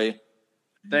fairway,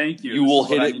 thank you. You will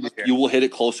hit it. You will hit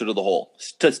it closer to the hole.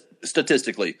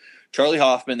 Statistically, Charlie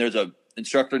Hoffman. There's a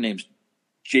instructor named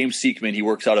James Seekman. He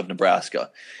works out of Nebraska.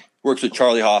 Works with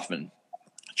Charlie Hoffman.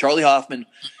 Charlie Hoffman.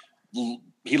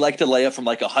 He liked to lay up from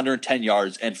like 110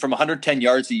 yards, and from 110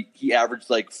 yards, he averaged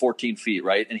like 14 feet,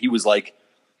 right? And he was like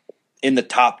in the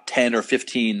top 10 or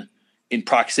 15 in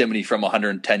proximity from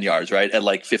 110 yards, right? At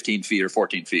like 15 feet or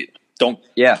 14 feet. Don't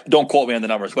quote me on the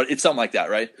numbers, but it's something like that,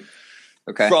 right?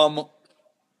 Okay. From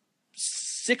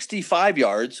 65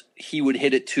 yards, he would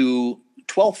hit it to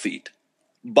 12 feet.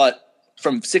 But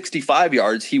from 65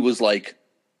 yards, he was like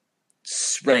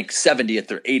ranked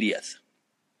 70th or 80th.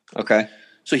 Okay.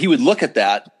 So he would look at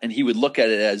that and he would look at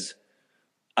it as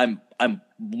I'm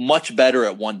much better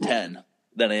at 110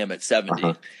 than I am at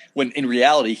 70. When in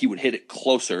reality, he would hit it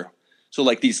closer. So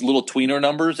like these little tweener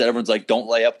numbers that everyone's like, don't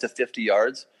lay up to 50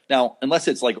 yards. Now, unless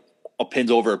it's like a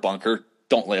pins over a bunker,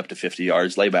 don't lay up to 50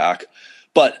 yards, lay back.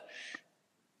 But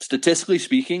statistically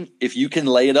speaking, if you can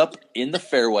lay it up in the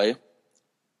fairway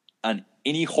on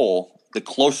any hole, the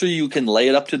closer you can lay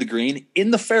it up to the green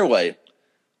in the fairway,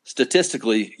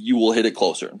 statistically, you will hit it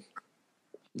closer.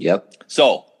 Yep.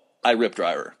 So I rip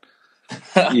driver.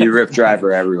 You rip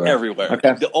driver everywhere. Everywhere. Okay.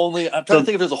 I'm trying to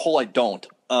think if there's a hole I don't.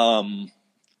 I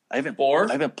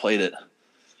haven't played it.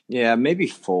 Yeah, maybe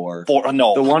 4.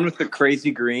 No. The one with the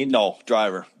crazy green? No,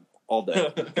 driver. All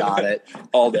day. Got it.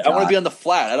 All day. I want to be on the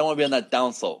flat. I don't want to be on that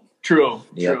downslope. True.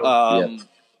 Yep. True.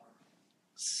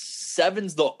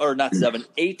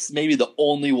 Eight's maybe the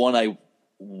only one I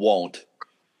won't.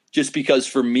 Just because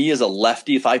for me as a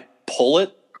lefty, if I pull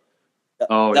it,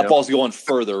 that ball's going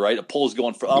further, right? A pull is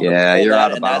going for you're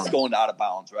out of bounds. That's going out of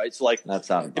bounds, right? So like, that's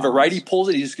out of bounds. If a righty pulls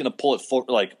it, he's just going to pull it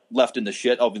like left in the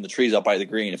shit, in the trees up by the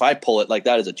green. If I pull it, like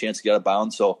that is a chance to get out of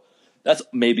bounds. So that's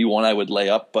maybe one I would lay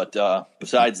up, but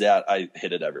besides that, I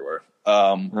hit it everywhere.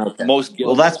 Okay.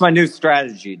 Well, that's my new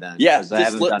strategy then. Yeah,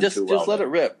 just let it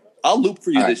rip. I'll loop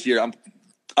for you this year.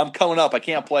 I'm coming up. I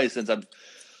can't play since I'm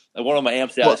one of my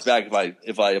amp status back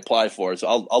if I apply for it. So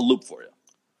I'll loop for you.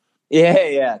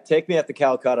 Yeah. Take me at the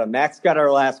Calcutta. Max got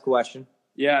our last question.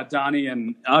 Yeah, Donnie,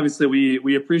 and obviously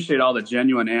we appreciate all the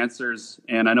genuine answers,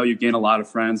 and I know you gained a lot of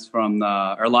fans or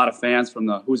a lot of fans from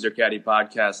the Who's Your Caddy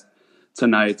podcast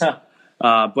tonight.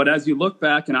 But as you look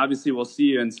back, and obviously we'll see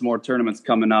you in some more tournaments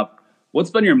coming up,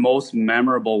 what's been your most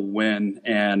memorable win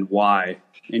and why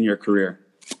in your career?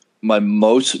 My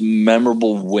most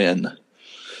memorable win.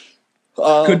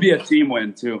 Could be a team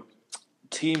win too.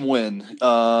 Team win.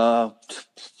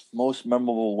 Most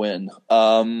memorable win.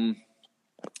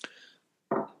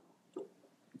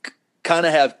 Kind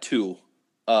of have two.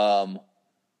 I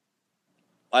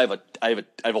have a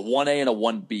 1A and a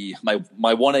 1B. My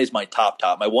 1A is my top.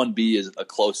 My 1B is a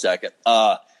close second.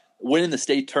 Winning the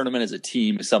state tournament as a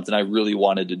team is something I really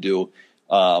wanted to do.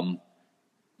 I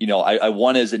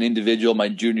won as an individual my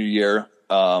junior year,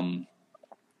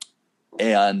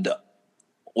 and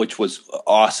which was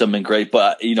awesome and great.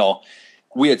 But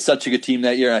we had such a good team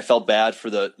that year, and I felt bad for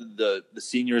the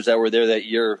seniors that were there that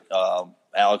year,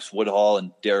 Alex Woodhall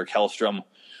and Derek Hellstrom,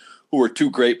 who were two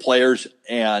great players.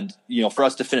 And for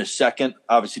us to finish second,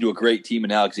 obviously to a great team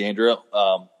in Alexandria,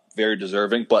 very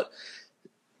deserving. But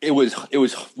it was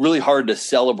really hard to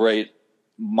celebrate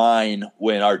mine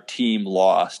when our team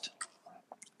lost.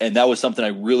 And that was something I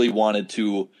really wanted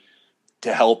to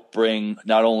help bring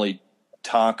not only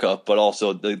Tonka, but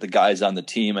also the guys on the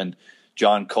team and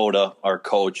John Coda, our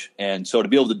coach. And so to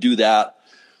be able to do that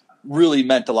really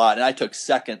meant a lot. And I took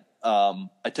second. My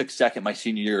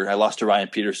senior year. I lost to Ryan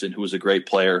Peterson, who was a great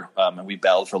player, and we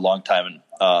battled for a long time.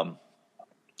 And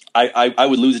I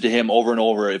would lose to him over and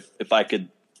over if I could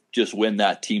just win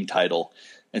that team title.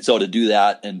 And so to do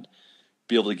that and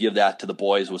be able to give that to the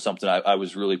boys was something I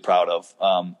was really proud of.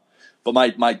 But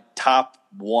my top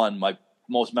one, my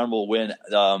most memorable win,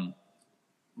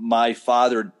 my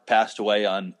father passed away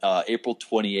on April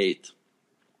 28th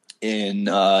in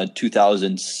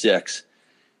 2006.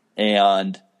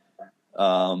 And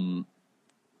I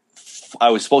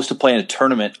was supposed to play in a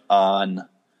tournament on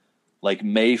like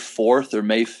May 4th or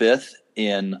May 5th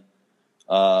in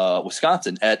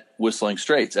Wisconsin at Whistling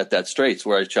Straits, at that Straits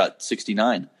where I shot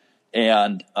 69.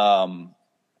 And or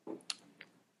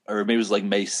maybe it was like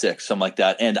May 6th, something like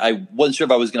that. And I wasn't sure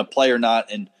if I was going to play or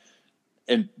not. And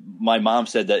my mom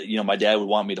said that, my dad would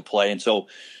want me to play. And so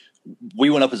we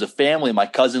went up as a family. My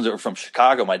cousins are from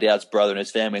Chicago, my dad's brother and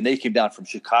his family, and they came down from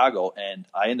Chicago, and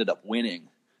I ended up winning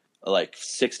like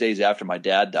 6 days after my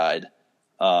dad died.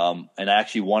 And I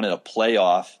actually won in a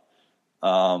playoff.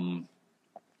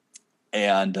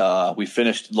 And we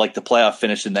finished, like the playoff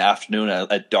finished in the afternoon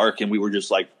at dark, and we were just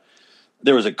like,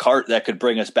 there was a cart that could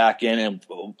bring us back in. And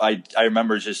I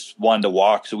remember just wanting to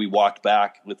walk. So we walked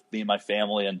back with me and my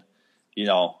family, and,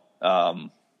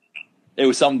 it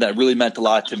was something that really meant a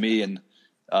lot to me. And,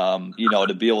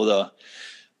 to be able to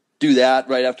do that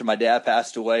right after my dad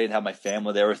passed away and have my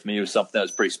family there with me was something that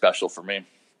was pretty special for me.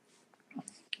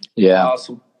 Yeah.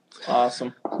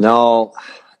 Awesome. No,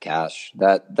 gosh,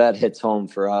 that hits home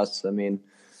for us. I mean,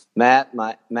 Matt,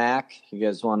 Mac, you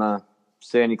guys want to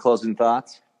say any closing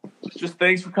thoughts? just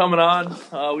thanks for coming on.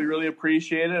 We really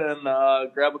appreciate it,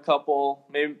 and grab a couple,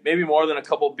 maybe more than a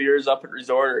couple beers up at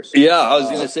Resorters. Yeah, I was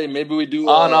gonna say maybe we do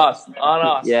on us.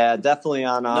 Yeah, definitely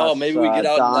on us. No, maybe we get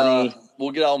out. Donnie.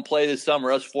 We'll get out and play this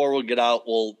summer. Us four will get out.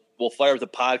 We'll fire up the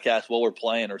podcast while we're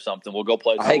playing or something. We'll go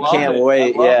play. I can't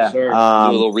wait. Yeah, do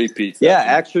a little repeat. Yeah,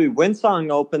 actually,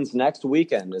 Windsong opens next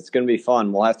weekend. It's going to be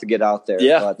fun. We'll have to get out there.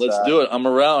 Yeah, but, let's do it. I'm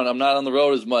around. I'm not on the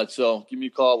road as much, so give me a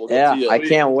call. We'll get to you. I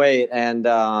can't wait. And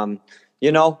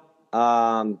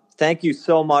thank you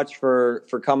so much for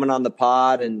coming on the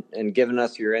pod and giving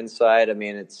us your insight. I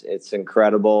mean, it's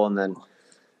incredible. And then,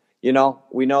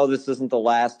 we know this isn't the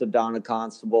last of Donald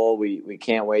Constable. We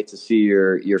can't wait to see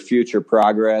your future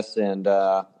progress, and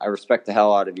I respect the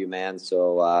hell out of you, man.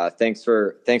 So thanks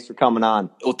for coming on.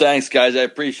 Well, thanks, guys. I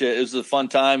appreciate it. It was a fun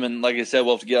time, and like I said,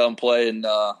 we'll have to get out and play, and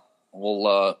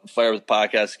we'll fire up the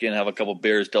podcast again, have a couple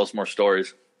beers, tell some more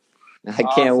stories. I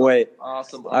can't wait.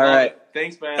 Awesome. All right.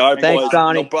 Thanks, man. All right, thanks, boys.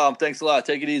 Donnie. No problem. Thanks a lot.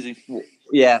 Take it easy.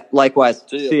 Yeah, likewise.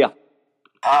 See ya.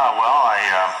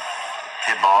 I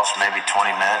hit balls maybe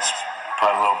 20 minutes, putt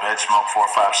a little bit, smoke 4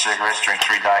 or 5 cigarettes, drink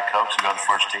 3 Diet Cokes, and go to the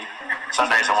first tee.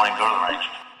 Sundays I won't even go to the range.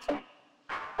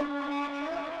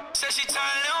 Said she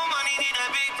tired, little money, need a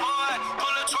big boy.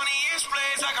 Pull up 20-inch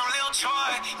blades like I'm Lil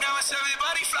Troy. Now it's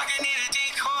everybody flocking, need a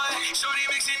decoy. Shorty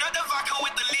mixing up the vodka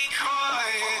with the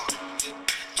liquor.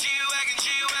 G-Wagon,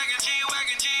 G-Wagon,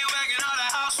 G-Wagon, G-Wagon, all the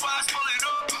housewives pulling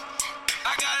up.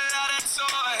 I got a lot of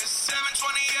toys,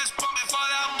 720S pumping for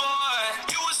that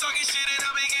boy. You was talking shit in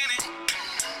the beginning,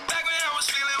 back when I was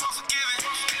feeling unforgiving.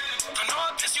 I know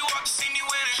I pissed you off to see me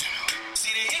winning.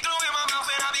 See the ink glue in my mouth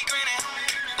and I be grinning.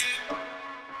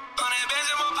 100 bands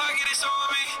in my pocket, it's on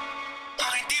me.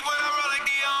 100 deep when I roll like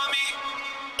the army.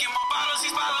 Get more bottles,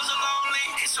 these bottles are lonely.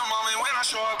 It's a moment when I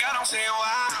show up, God, I'm saying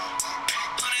wow.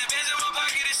 100 bands in my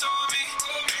pocket, it's on me.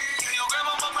 Your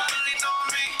grandma probably know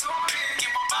me.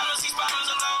 Get more bottles, these bottles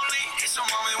are lonely. It's a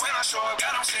moment when I show up,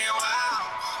 God, I'm saying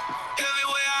wow.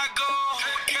 Everywhere I go,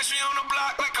 catch me on the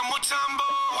block like a Mutombo.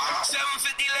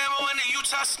 750 Lambo in the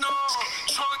Utah snow.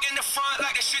 Trunk in the front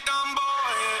like a shit Dumbo.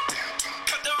 Yeah.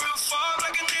 Cut the roof off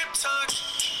like a nip tuck.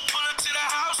 Pull up to the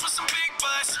house with some big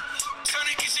butts. Turn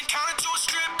the kitchen counter to a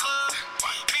strip club.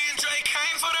 Me and Drake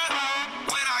came for the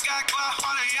when I got quiet,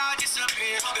 all of y'all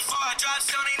disappeared. Before I dropped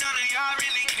Sony, none of y'all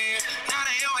really cared. Now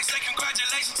they always say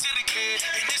congratulations to the kid.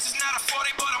 And this is not a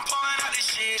 40, but I'm pouring out this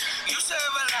shit. Used to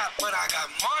have a lot, but I got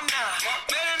more now.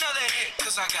 Made another hit,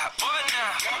 cause I got bored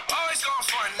now. Always going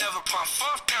for it, never pump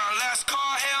fourth down. Last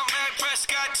call, Hail Mary,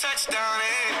 Prescott, touchdown,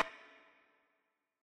 yeah.